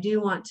 so I do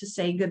want to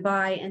say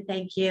goodbye and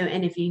thank you.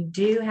 And if you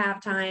do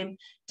have time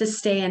to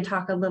stay and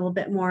talk a little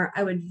bit more,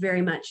 I would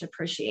very much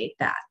appreciate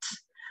that.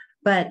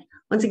 But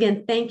once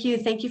again, thank you.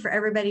 Thank you for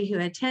everybody who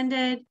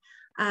attended.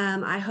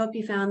 I hope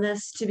you found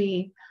this to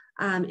be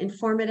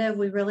informative.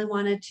 We really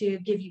wanted to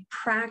give you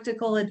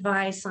practical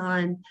advice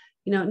on,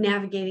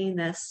 navigating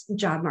this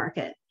job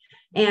market.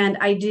 And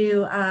I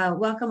do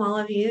welcome all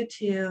of you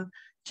to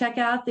check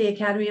out the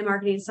Academy of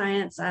Marketing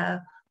Science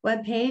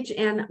webpage.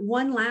 And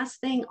one last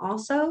thing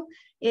also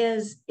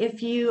is,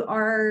 if you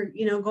are,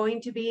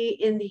 going to be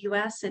in the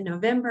US in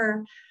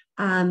November,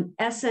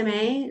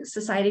 SMA,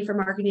 Society for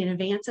Marketing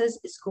Advances,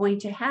 is going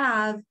to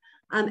have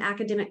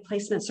academic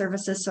placement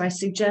services. So I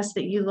suggest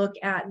that you look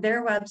at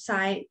their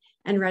website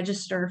and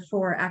register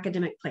for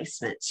academic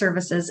placement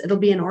services. It'll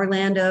be in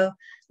Orlando,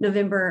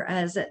 November,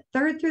 is it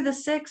 3rd through the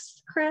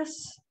 6th,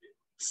 Chris?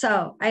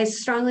 So I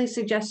strongly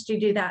suggest you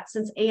do that,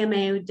 since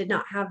AMA did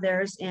not have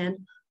theirs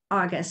in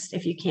August,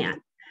 if you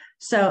can.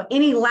 So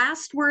any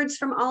last words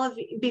from all of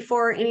you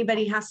before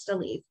anybody has to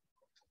leave?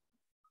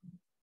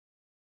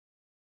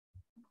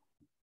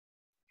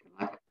 Good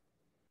luck.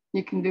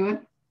 You can do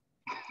it.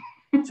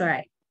 It's all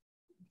right.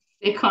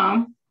 Stay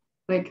calm.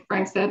 Like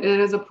Frank said, it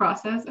is a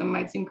process. It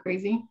might seem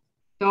crazy.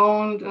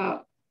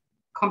 Don't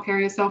compare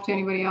yourself to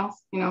anybody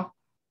else.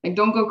 Like,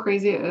 don't go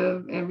crazy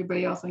if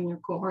everybody else in your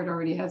cohort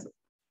already has a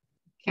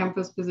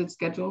campus visit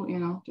schedule.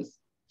 Just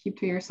keep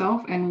to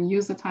yourself and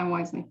use the time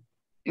wisely.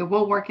 It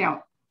will work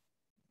out.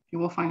 You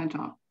will find a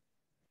job.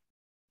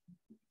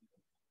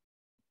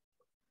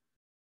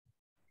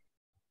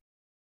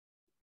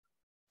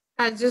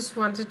 I just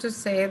wanted to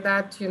say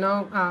that,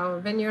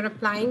 when you're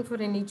applying for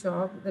any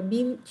job,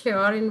 be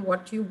clear in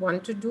what you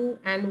want to do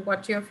and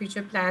what your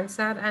future plans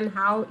are, and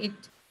how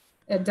it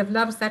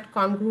develops that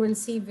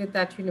congruency with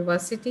that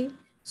university,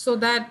 so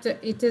that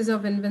it is a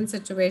win-win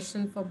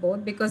situation for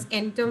both, because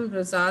end-term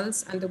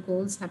results and the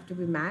goals have to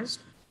be matched.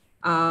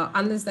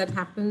 Unless that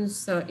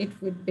happens,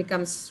 it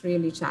becomes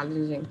really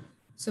challenging.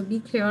 So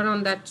be clear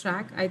on that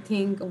track. I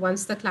think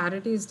once the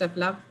clarity is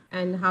developed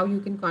and how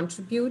you can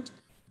contribute,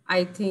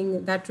 I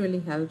think that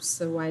really helps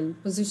while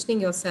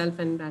positioning yourself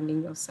and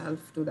branding yourself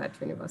to that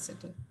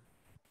university.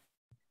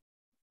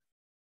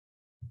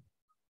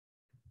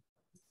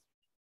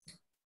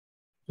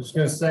 Just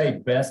going to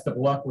say best of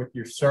luck with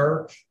your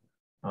search.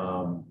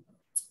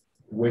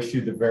 Wish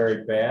you the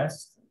very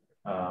best,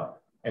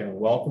 and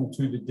welcome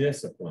to the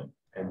discipline.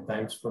 And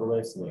thanks for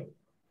listening.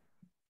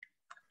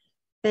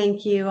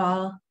 Thank you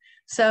all.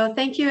 So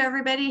thank you,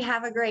 everybody.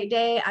 Have a great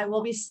day. I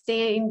will be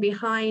staying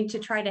behind to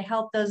try to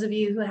help those of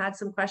you who had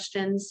some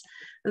questions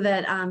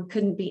that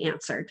couldn't be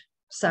answered.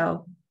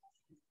 So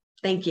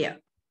thank you.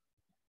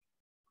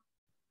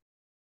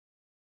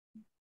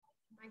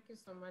 Thank you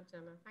so much,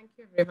 Anna. Thank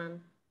you,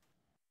 everyone.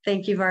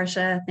 Thank you,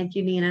 Varsha. Thank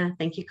you, Nina.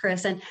 Thank you,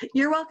 Chris. And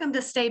you're welcome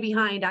to stay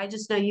behind. I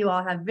just know you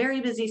all have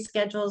very busy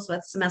schedules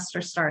with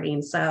semester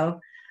starting. So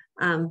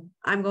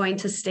I'm going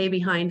to stay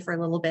behind for a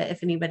little bit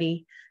if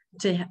anybody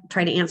to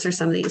try to answer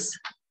some of these.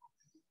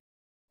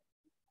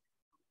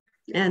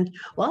 And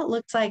well, it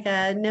looks like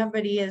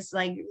nobody is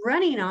like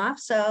running off.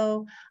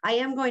 So I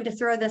am going to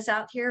throw this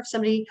out here. If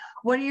somebody,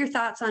 what are your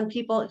thoughts on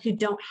people who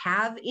don't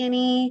have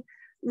any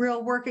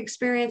real work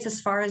experience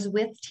as far as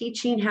with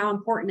teaching? How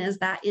important is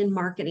that in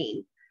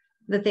marketing,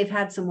 that they've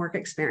had some work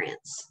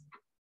experience?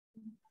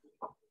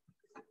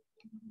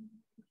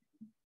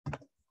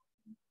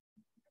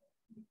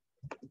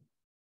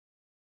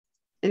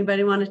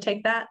 Anybody want to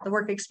take that, the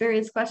work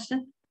experience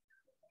question?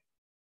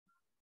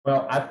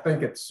 Well, I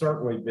think it's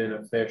certainly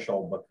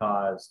beneficial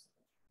because,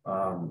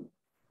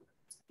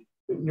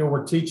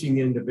 we're teaching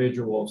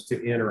individuals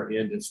to enter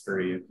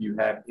industry. If you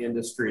have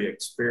industry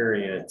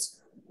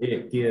experience,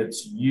 it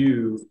gives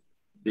you,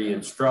 the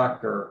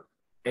instructor,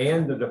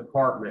 and the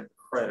department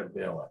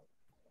credibility.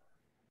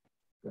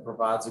 It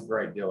provides a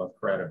great deal of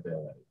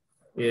credibility.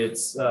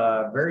 It's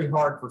very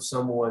hard for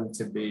someone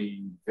to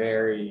be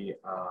very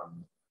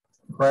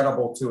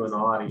credible to an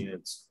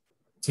audience,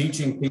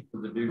 teaching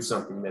people to do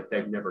something that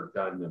they've never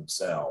done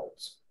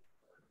themselves.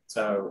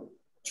 So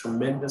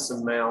tremendous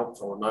amount,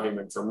 or not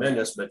even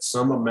tremendous, but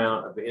some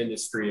amount of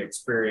industry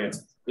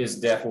experience is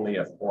definitely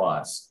a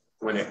plus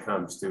when it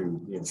comes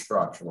to the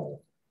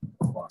instructional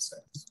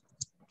process.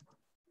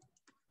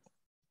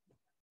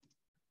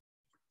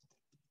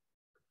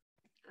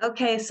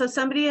 Okay, so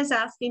somebody is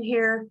asking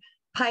here,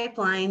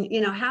 pipeline,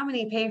 how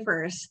many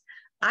papers?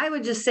 I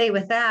would just say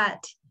with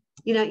that,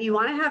 you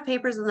want to have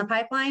papers in the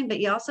pipeline, but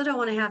you also don't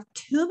want to have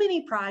too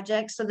many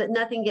projects so that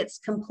nothing gets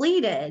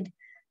completed.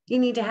 You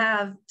need to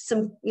have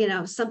some,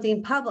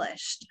 something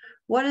published.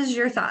 What is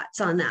your thoughts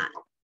on that?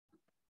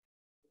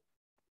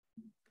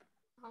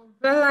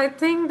 Well, I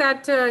think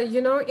that,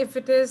 if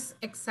it is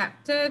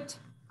accepted,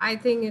 I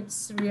think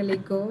it's really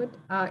good.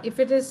 If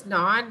it is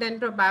not, then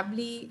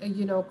probably,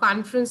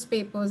 conference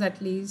papers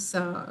at least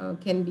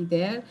can be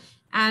there.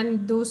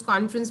 And those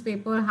conference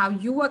papers, how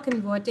you are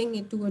converting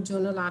it to a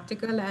journal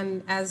article.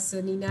 And as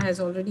Nina has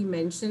already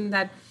mentioned,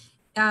 that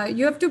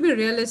you have to be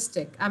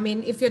realistic. I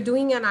mean, if you're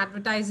doing an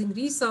advertising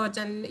research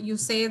and you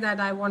say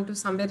that I want to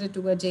submit it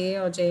to a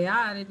JA or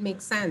JR, it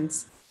makes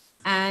sense.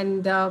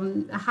 And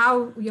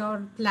how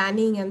your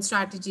planning and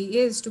strategy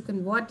is to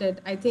convert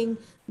it, I think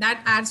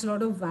that adds a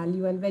lot of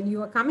value. And when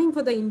you are coming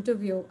for the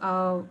interview,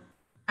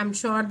 I'm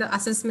sure the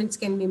assessments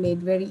can be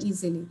made very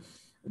easily.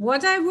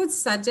 What I would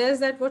suggest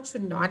that what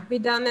should not be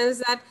done is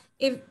that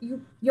if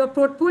your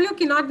portfolio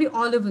cannot be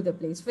all over the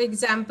place. For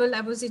example,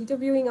 I was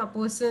interviewing a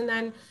person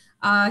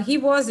and he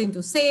was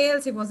into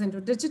sales, he was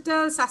into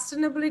digital,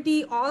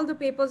 sustainability, all the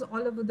papers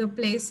all over the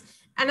place.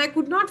 And I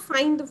could not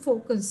find the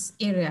focus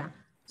area.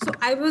 So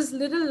I was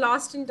little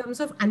lost in terms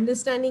of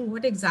understanding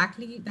what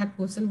exactly that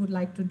person would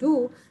like to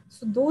do.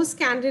 So those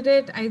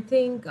candidate, I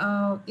think,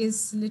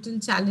 is little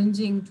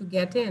challenging to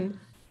get in.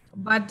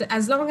 But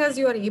as long as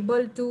you are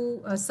able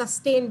to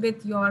sustain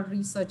with your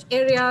research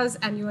areas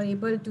and you are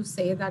able to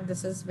say that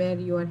this is where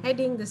you are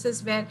heading, this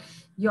is where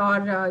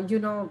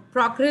your,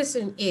 progress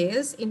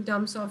is in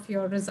terms of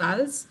your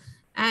results.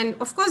 And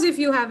of course, if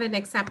you have an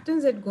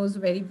acceptance, it goes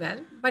very well.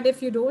 But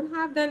if you don't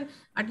have, then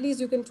at least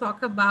you can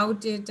talk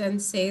about it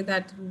and say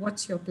that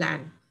what's your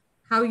plan,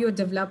 how you're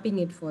developing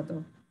it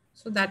further.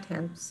 So that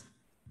helps.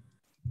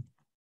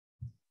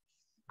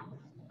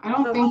 I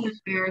don't think that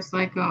there's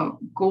like a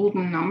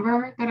golden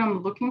number that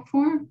I'm looking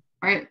for,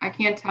 right? I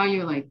can't tell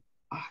you like,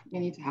 oh, you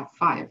need to have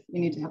 5, you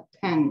need to have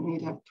 10, you need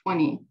to have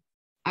 20.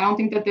 I don't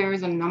think that there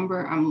is a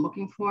number I'm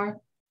looking for.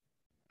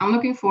 I'm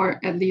looking for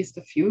at least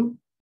a few,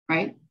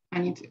 right? I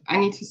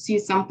need to see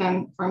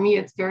something. For me,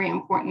 it's very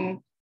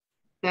important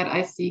that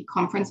I see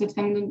conference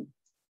attendance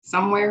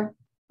somewhere,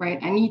 right?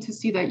 I need to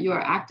see that you are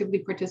actively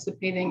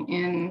participating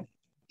in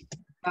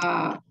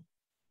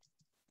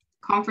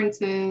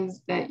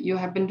conferences, that you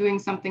have been doing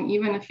something,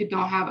 even if you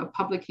don't have a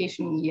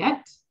publication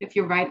yet, if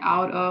you're right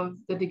out of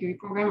the degree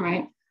program,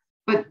 right?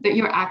 But that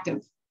you're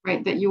active,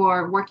 right? That you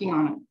are working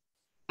on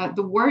it.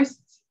 The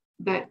worst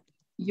that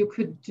you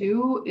could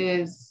do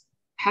is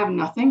have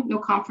nothing, no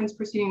conference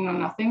proceeding, no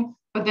nothing,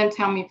 but then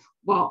tell me,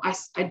 well,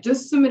 I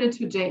just submitted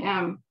to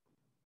JM.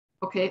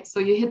 Okay, so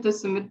you hit the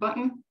submit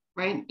button,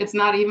 right? It's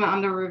not even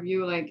under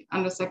review, like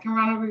on the second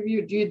round of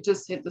review, you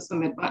just hit the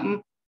submit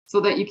button so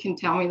that you can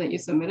tell me that you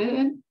submitted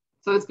it.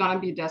 So it's gonna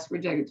be desk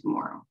rejected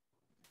tomorrow.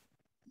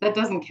 That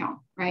doesn't count,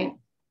 right?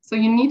 So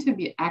you need to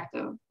be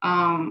active,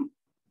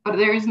 but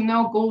there is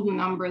no golden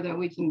number that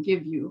we can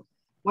give you.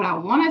 What I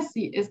wanna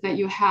see is that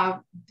you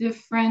have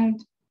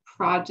different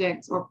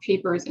projects or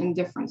papers in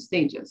different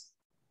stages,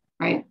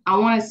 right? I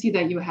wanna see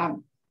that you have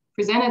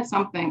presented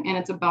something and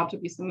it's about to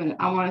be submitted.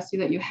 I wanna see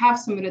that you have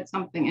submitted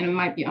something and it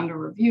might be under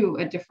review,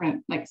 a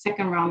different, like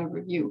second round of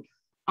review.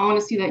 I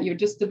wanna see that you're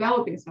just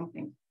developing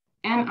something.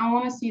 And I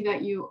wanna see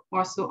that you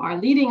also are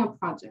leading a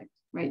project,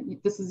 right?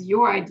 This is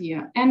your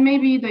idea. And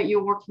maybe that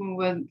you're working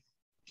with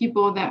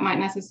people that might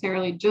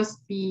necessarily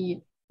just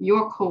be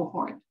your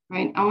cohort,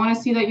 right? I wanna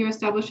see that you're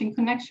establishing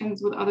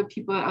connections with other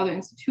people at other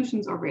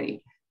institutions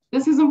already.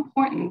 This is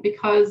important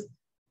because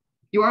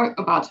you are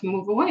about to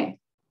move away,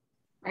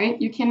 right?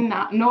 You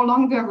cannot no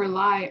longer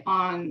rely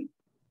on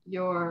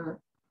your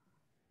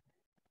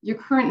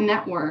current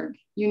network.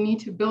 You need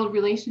to build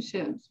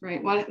relationships,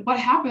 right? What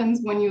happens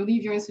when you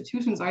leave your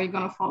institutions? Are you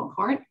gonna fall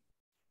apart?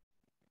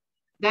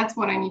 That's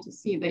what I need to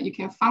see, that you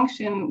can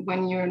function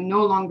when you're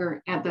no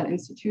longer at that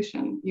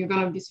institution. You're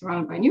gonna be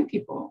surrounded by new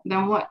people,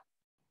 then what,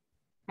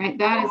 right?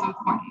 That is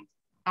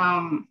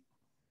important.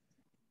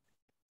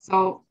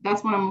 So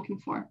that's what I'm looking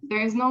for.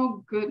 There is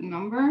no good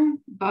number,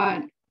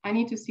 but I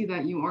need to see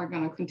that you are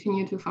gonna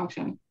continue to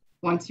function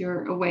once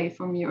you're away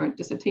from your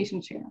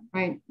dissertation chair,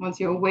 right? Once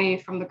you're away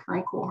from the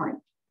current cohort.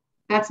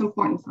 That's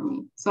important for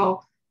me.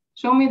 So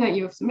show me that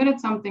you have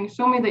submitted something,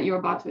 show me that you're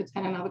about to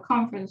attend another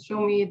conference, show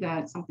me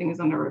that something is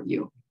under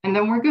review, and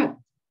then we're good.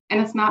 And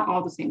it's not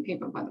all the same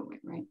paper, by the way,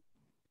 right?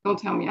 Don't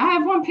tell me, I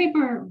have one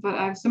paper, but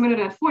I've submitted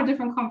at 4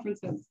 different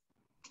conferences.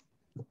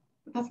 But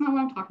that's not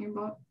what I'm talking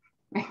about,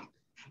 right?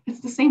 It's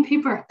the same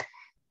paper,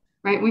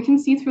 right? We can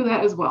see through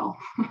that as well.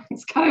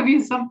 It's gotta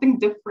be something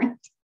different.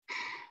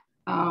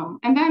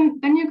 And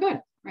then you're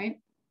good, right?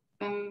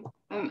 Then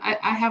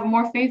I have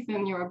more faith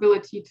in your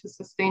ability to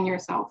sustain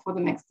yourself for the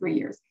next 3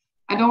 years.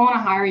 I don't want to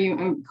hire you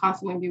and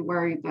constantly be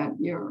worried that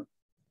you're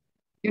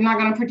not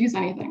going to produce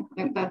anything.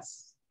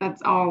 That's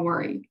our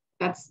worry.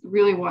 That's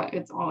really what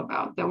it's all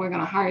about, that we're going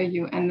to hire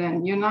you and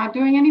then you're not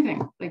doing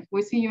anything. Like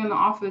we see you in the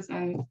office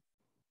and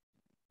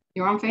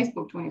you're on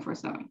Facebook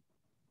 24/7.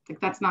 Like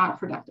that's not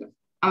productive.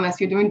 Unless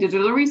you're doing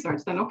digital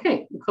research, then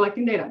okay, you're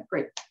collecting data,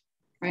 great,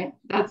 right?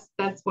 That's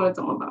what it's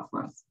all about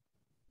for us.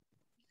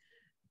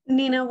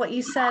 Nina, what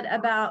you said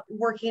about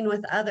working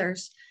with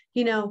others,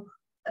 you know,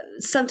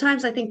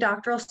 sometimes I think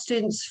doctoral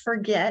students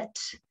forget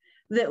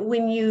that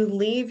when you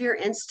leave your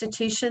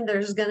institution,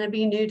 there's going to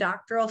be new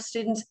doctoral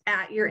students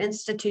at your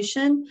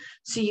institution.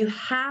 So you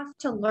have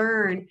to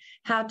learn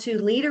how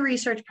to lead a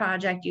research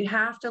project. You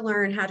have to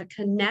learn how to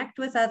connect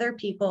with other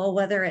people,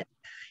 whether it's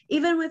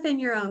even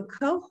within your own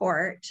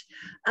cohort,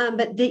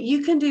 but that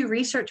you can do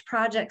research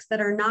projects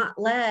that are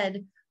not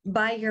led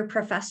by your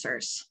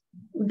professors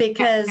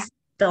because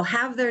they'll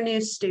have their new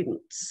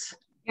students.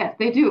 Yes,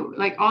 they do.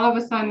 Like all of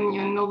a sudden,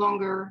 you're no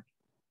longer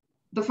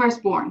the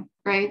firstborn,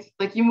 right?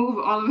 Like you move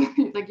all of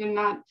it, like you're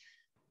not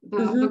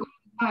the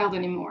child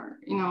anymore,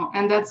 you know,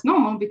 and that's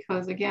normal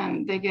because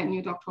again, they get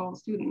new doctoral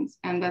students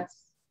and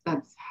that's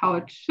how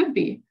it should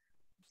be.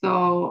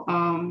 So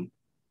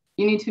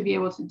you need to be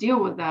able to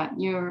deal with that.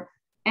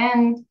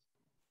 And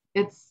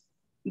it's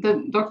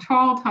the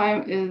doctoral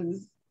time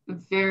is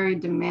very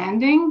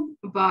demanding,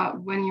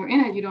 but when you're in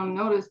it, you don't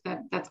notice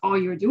that that's all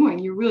you're doing.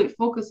 You're really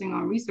focusing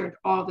on research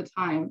all the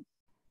time.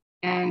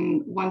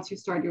 And once you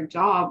start your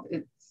job,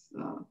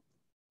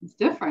 it's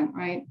different,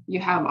 right? You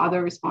have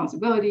other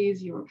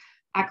responsibilities, you're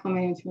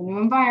acclimating to a new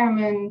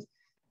environment,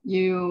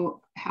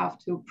 you have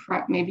to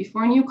prep maybe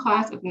for a new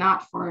class, if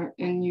not for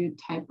a new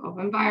type of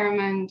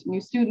environment,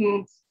 new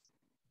students.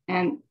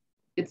 And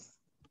it's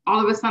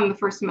all of a sudden the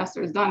first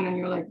semester is done and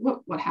you're like,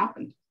 what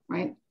happened,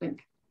 right?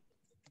 Like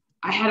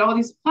I had all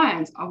these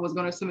plans. I was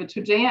going to submit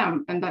to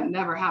JM and that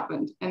never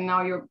happened. And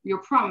now your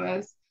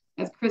promise,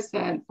 as Chris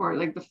said, for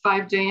like the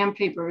 5 JM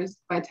papers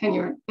by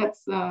tenure,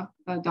 that's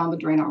down the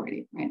drain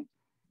already, right?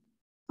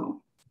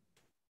 So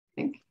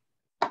I think.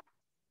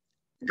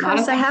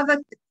 Chris,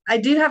 I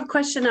do have a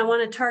question I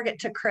want to target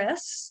to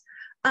Chris.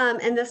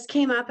 And this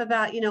came up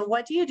about, you know,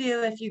 what do you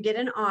do if you get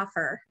an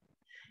offer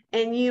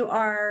and you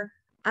are,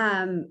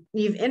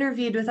 you've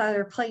interviewed with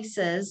other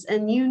places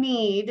and you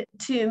need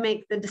to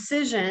make the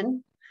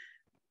decision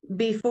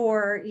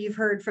before you've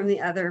heard from the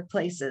other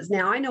places.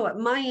 Now, I know what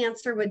my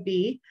answer would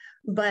be,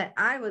 but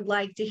I would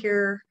like to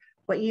hear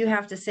what you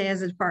have to say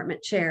as a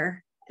department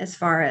chair as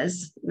far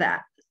as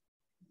that.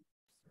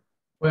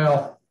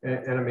 Well,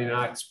 and I mean,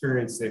 I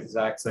experienced the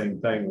exact same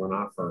thing when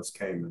I first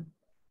came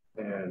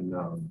in. And,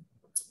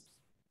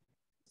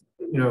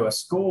 you know, a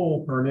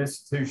school or an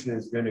institution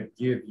is going to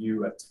give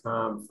you a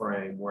time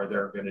frame where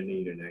they're going to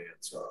need an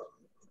answer.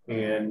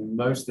 And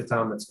most of the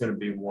time it's going to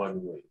be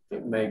 1 week.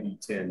 It may be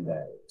 10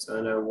 days. I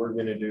know we're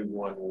going to do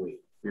 1 week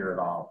here at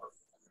Auburn.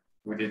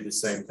 We did the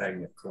same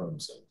thing at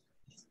Clemson.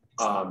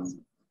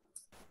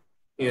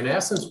 In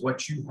essence,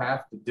 what you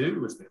have to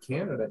do as the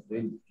candidate,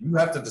 then you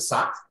have to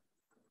decide.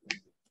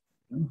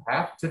 You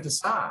have to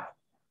decide.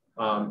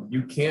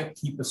 You can't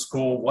keep a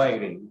school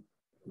waiting.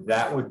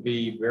 That would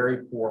be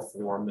very poor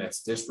form.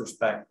 That's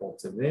disrespectful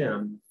to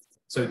them.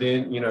 So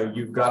then, you know,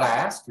 you've got to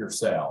ask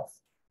yourself,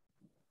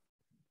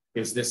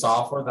 is this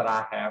offer that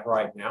I have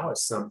right now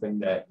is something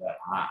that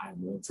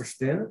I'm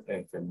interested in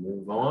and can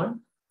move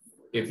on?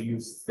 If you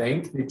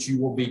think that you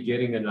will be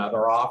getting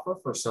another offer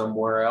for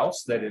somewhere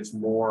else that is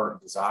more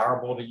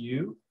desirable to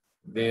you,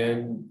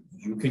 then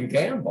you can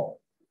gamble.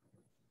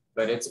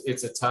 But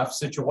it's a tough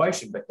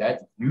situation, but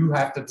that you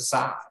have to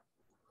decide.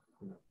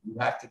 You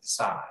have to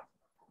decide.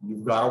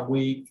 You've got a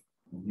week,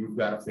 you've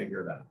got to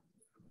figure it out.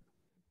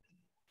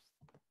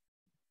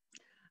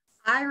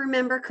 I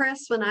remember,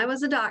 Chris, when I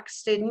was a doc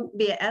student,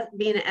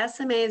 being an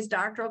SMA's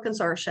doctoral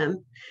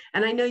consortium,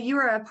 and I know you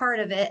were a part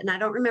of it, and I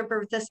don't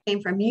remember if this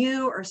came from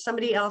you or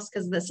somebody else,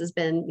 because this has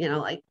been, you know,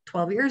 like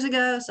 12 years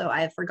ago, so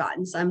I have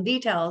forgotten some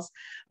details,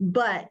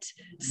 but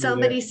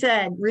somebody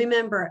said,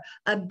 remember,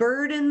 a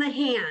bird in the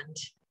hand.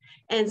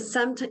 And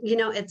you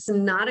know, it's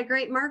not a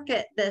great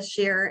market this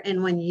year.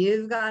 And when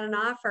you've got an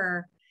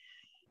offer,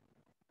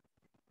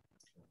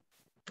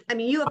 I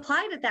mean, you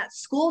applied at that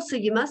school, so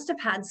you must have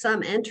had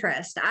some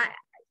interest.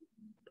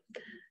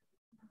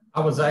 I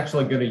was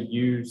actually going to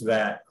use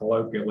that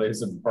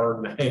colloquialism,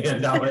 bird in the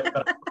hand of it,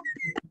 but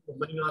people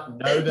may not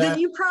know that. Then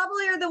you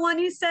probably are the one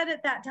who said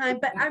it that time.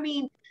 But I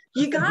mean,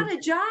 you got a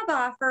job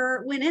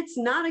offer when it's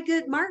not a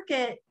good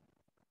market,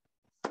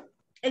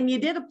 and you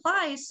did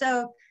apply,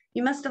 so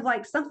you must have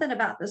liked something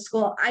about the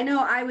school. I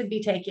know I would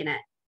be taking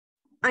it.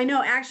 I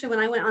know actually when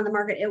I went on the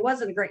market, it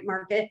wasn't a great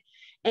market.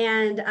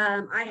 And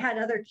I had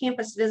other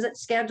campus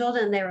visits scheduled,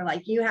 and they were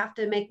like, you have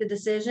to make the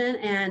decision.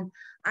 And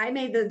I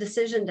made the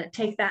decision to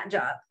take that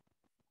job.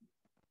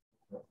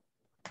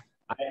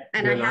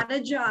 And I had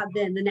a job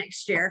then the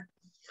next year.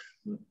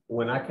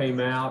 When I came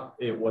out,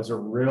 it was a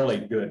really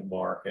good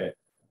market.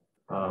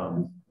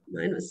 Mine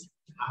was.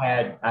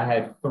 I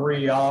had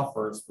 3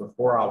 offers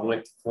before I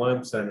went to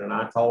Clemson, and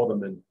I told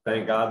them, and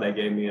thank God they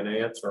gave me an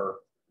answer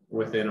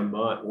within a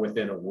month,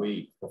 within a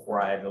week,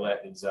 before I had to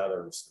let these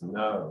others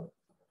know.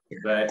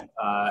 But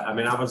I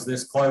mean, I was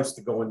this close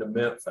to going to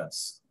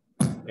Memphis,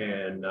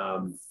 and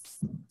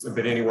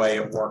but anyway,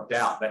 it worked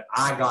out. But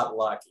I got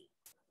lucky.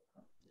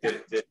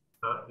 That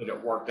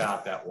it worked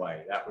out that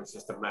way. That was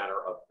just a matter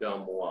of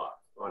dumb luck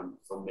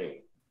for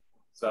me.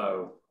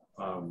 So,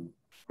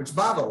 which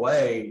by the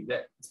way,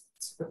 that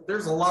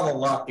there's a lot of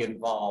luck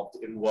involved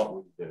in what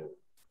we do,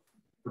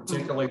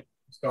 particularly when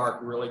we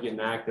start really getting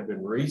active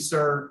in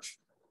research.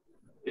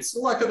 It's the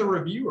luck of the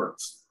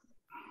reviewers.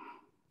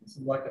 It's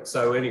the luck of,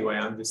 so anyway,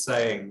 I'm just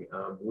saying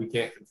we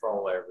can't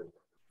control everything.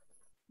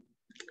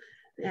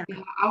 Yeah,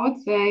 I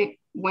would say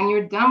when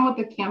you're done with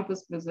the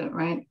campus visit,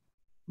 right?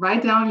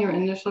 Write down your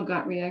initial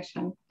gut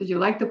reaction. Did you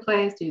like the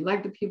place? Did you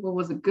like the people?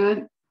 Was it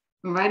good?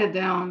 And write it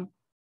down.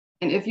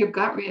 And if your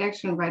gut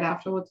reaction right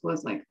afterwards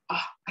was like,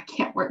 oh, I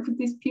can't work with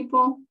these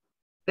people,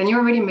 then you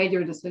already made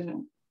your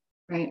decision,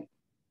 right?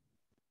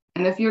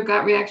 And if your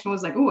gut reaction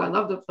was like, oh, I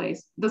love the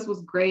place. This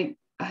was great.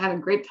 I had a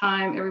great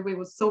time. Everybody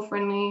was so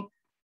friendly.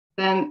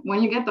 Then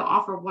when you get the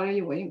offer, what are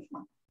you waiting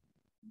for,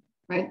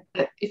 right?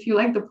 If you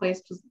like the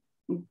place, just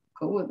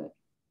go with it,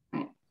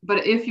 right?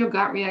 But if your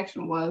gut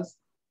reaction was,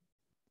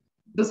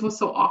 this was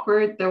so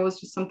awkward, there was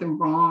just something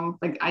wrong,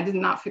 like I did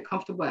not feel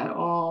comfortable at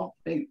all,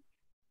 like,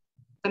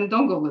 then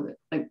don't go with it.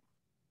 Like,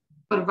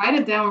 but write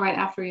it down right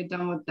after you're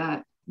done with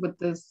that, with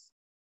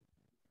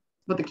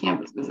the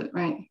campus visit,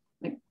 right?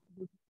 Like,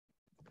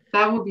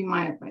 that would be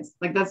my advice.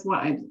 Like, that's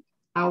what I did.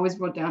 I always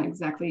wrote down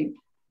exactly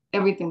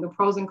everything, the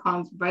pros and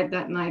cons, right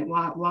that night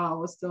while I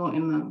was still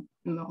in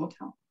the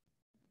hotel.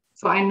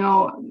 So I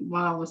know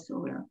while I was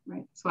still there,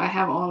 right? So I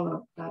have all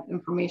of that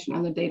information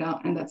and the data,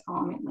 and that's how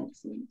I make my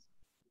decisions.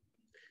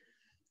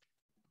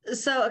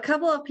 So a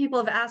couple of people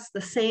have asked the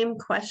same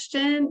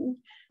question,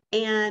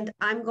 and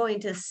I'm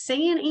going to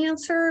say an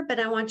answer, but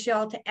I want you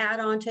all to add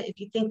on to if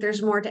you think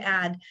there's more to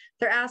add.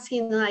 They're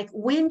asking like,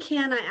 when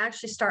can I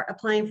actually start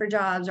applying for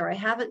jobs, or I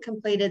haven't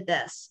completed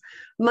this?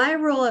 My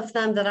rule of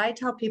thumb that I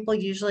tell people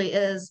usually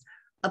is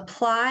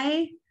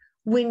apply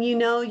when you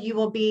know you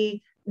will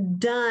be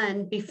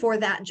done before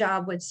that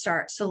job would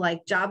start. So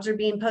like jobs are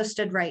being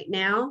posted right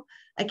now.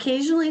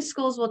 Occasionally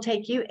schools will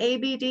take you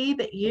ABD,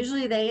 but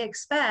usually they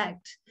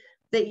expect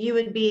that you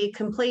would be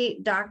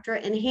complete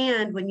doctorate in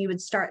hand when you would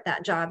start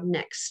that job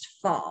next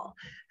fall.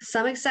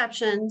 Some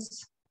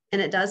exceptions,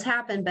 and it does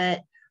happen,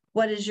 but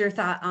what is your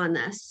thought on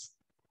this?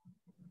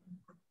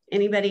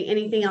 Anybody,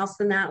 anything else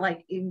than that?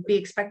 Like you'd be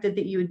expected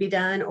that you would be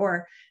done,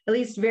 or at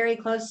least very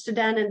close to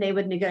done, and they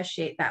would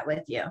negotiate that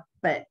with you.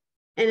 But,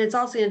 and it's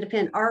also gonna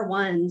depend,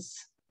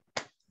 R1s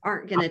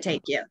aren't gonna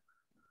take you.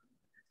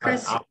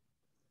 Chris?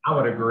 I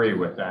would agree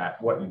with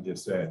that, what you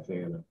just said,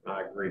 Jana.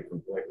 I agree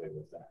completely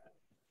with that.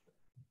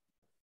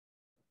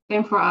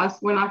 And for us,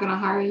 we're not going to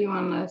hire you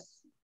unless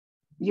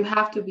you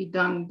have to be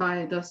done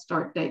by the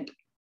start date.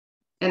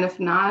 And if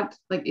not,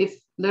 like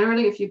if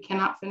you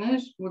cannot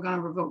finish, we're going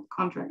to revoke the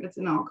contract. It's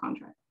in our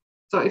contract.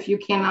 So if you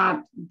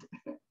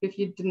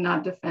did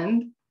not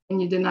defend and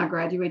you did not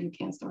graduate, you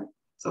can't start.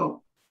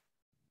 So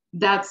it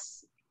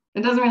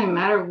doesn't really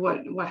matter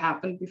what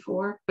happened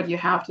before, but you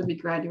have to be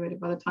graduated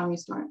by the time you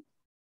start.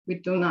 We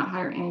do not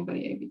hire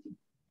anybody ABD.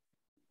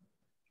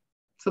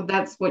 So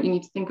that's what you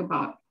need to think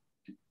about.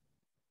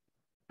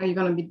 Are you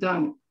going to be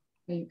done?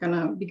 Are you going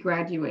to be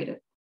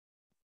graduated?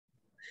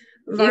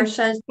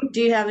 Varsha,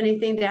 do you have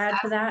anything to add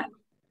to that?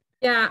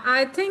 Yeah,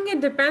 I think it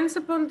depends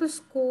upon the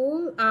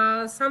school.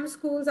 Some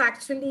schools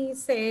actually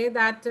say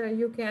that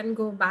you can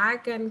go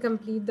back and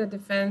complete the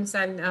defense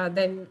and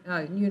then,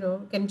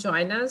 can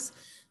join us.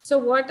 So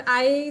what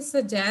I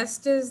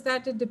suggest is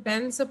that it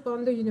depends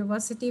upon the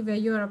university where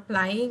you're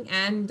applying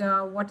and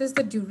what is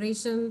the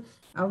duration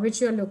which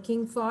you're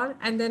looking for.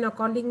 And then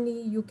accordingly,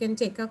 you can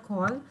take a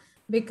call.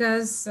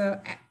 Because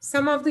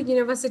some of the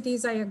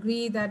universities, I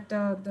agree that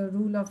the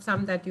rule of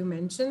thumb that you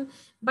mentioned,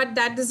 but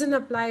that doesn't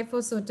apply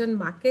for certain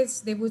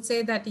markets. They would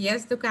say that,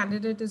 yes, the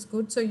candidate is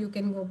good, so you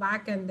can go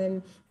back, and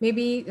then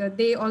maybe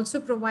they also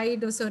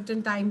provide a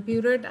certain time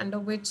period under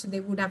which they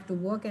would have to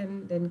work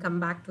and then come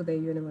back to their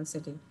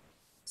university.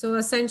 So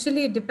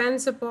essentially, it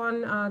depends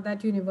upon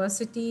that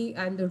university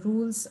and the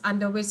rules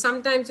under which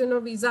sometimes,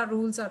 visa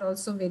rules are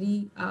also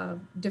very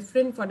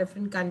different for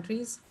different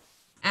countries.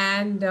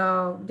 And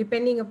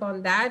depending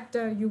upon that,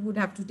 you would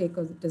have to take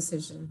a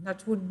decision.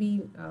 That would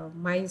be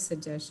my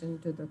suggestion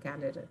to the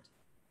candidate.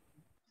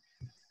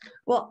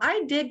 Well,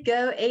 I did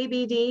go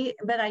ABD,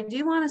 but I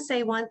do want to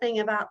say one thing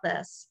about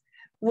this.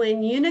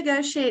 When you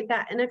negotiate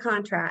that in a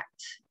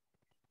contract,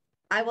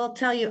 I will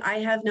tell you, I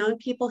have known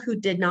people who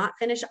did not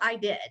finish. I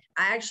did.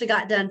 I actually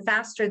got done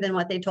faster than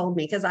what they told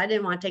me because I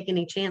didn't want to take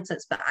any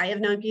chances. But I have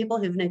known people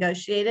who've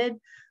negotiated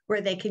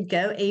where they could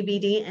go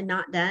ABD and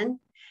not done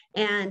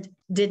and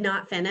did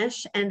not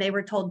finish. And they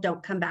were told,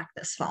 don't come back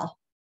this fall.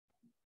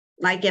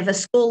 Like if a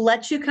school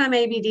lets you come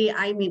ABD,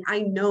 I mean, I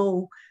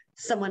know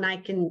someone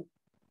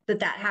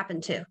that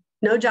happened to.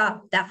 No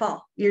job that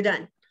fall, you're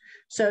done.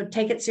 So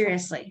take it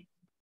seriously.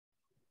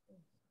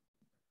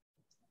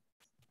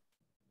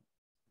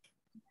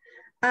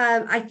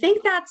 I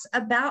think that's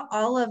about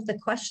all of the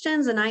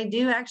questions, and I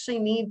do actually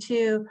need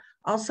to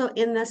also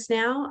end this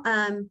now.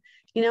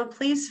 You know,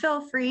 please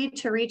feel free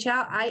to reach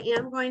out. I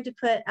am going to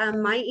put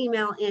my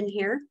email in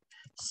here.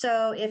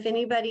 So if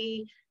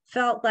anybody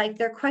felt like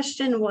their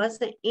question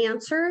wasn't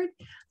answered,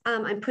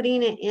 I'm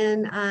putting it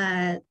in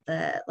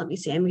let me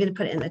see, I'm going to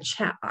put it in the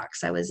chat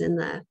box. I was in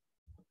the,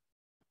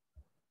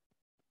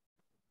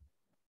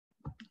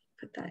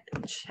 put that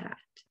in chat.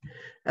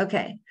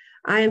 Okay.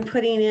 I am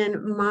putting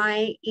in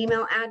my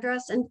email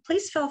address, and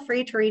please feel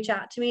free to reach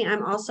out to me.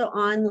 I'm also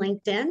on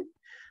LinkedIn,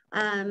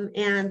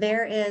 and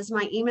there is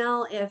my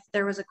email. If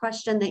there was a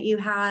question that you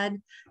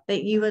had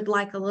that you would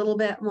like a little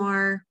bit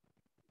more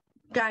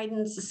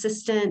guidance,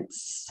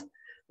 assistance,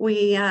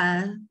 we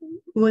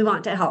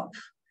want to help.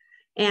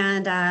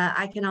 And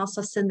I can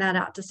also send that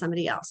out to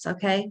somebody else,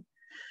 okay?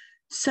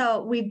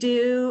 So we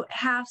do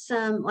have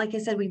some, like I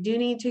said, we do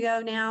need to go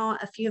now.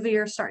 A few of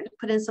you are starting to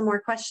put in some more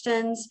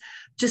questions.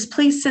 Just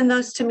please send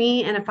those to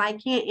me. And if I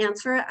can't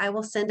answer it, I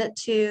will send it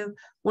to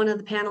one of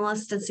the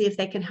panelists and see if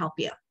they can help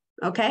you.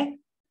 Okay.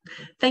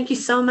 Thank you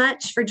so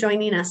much for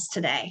joining us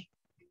today.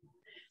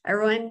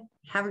 Everyone,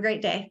 have a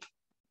great day.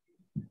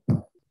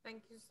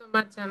 Thank you so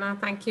much, Anna.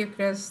 Thank you,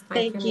 Chris.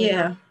 Thank you.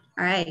 All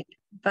right.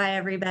 Bye,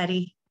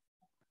 everybody.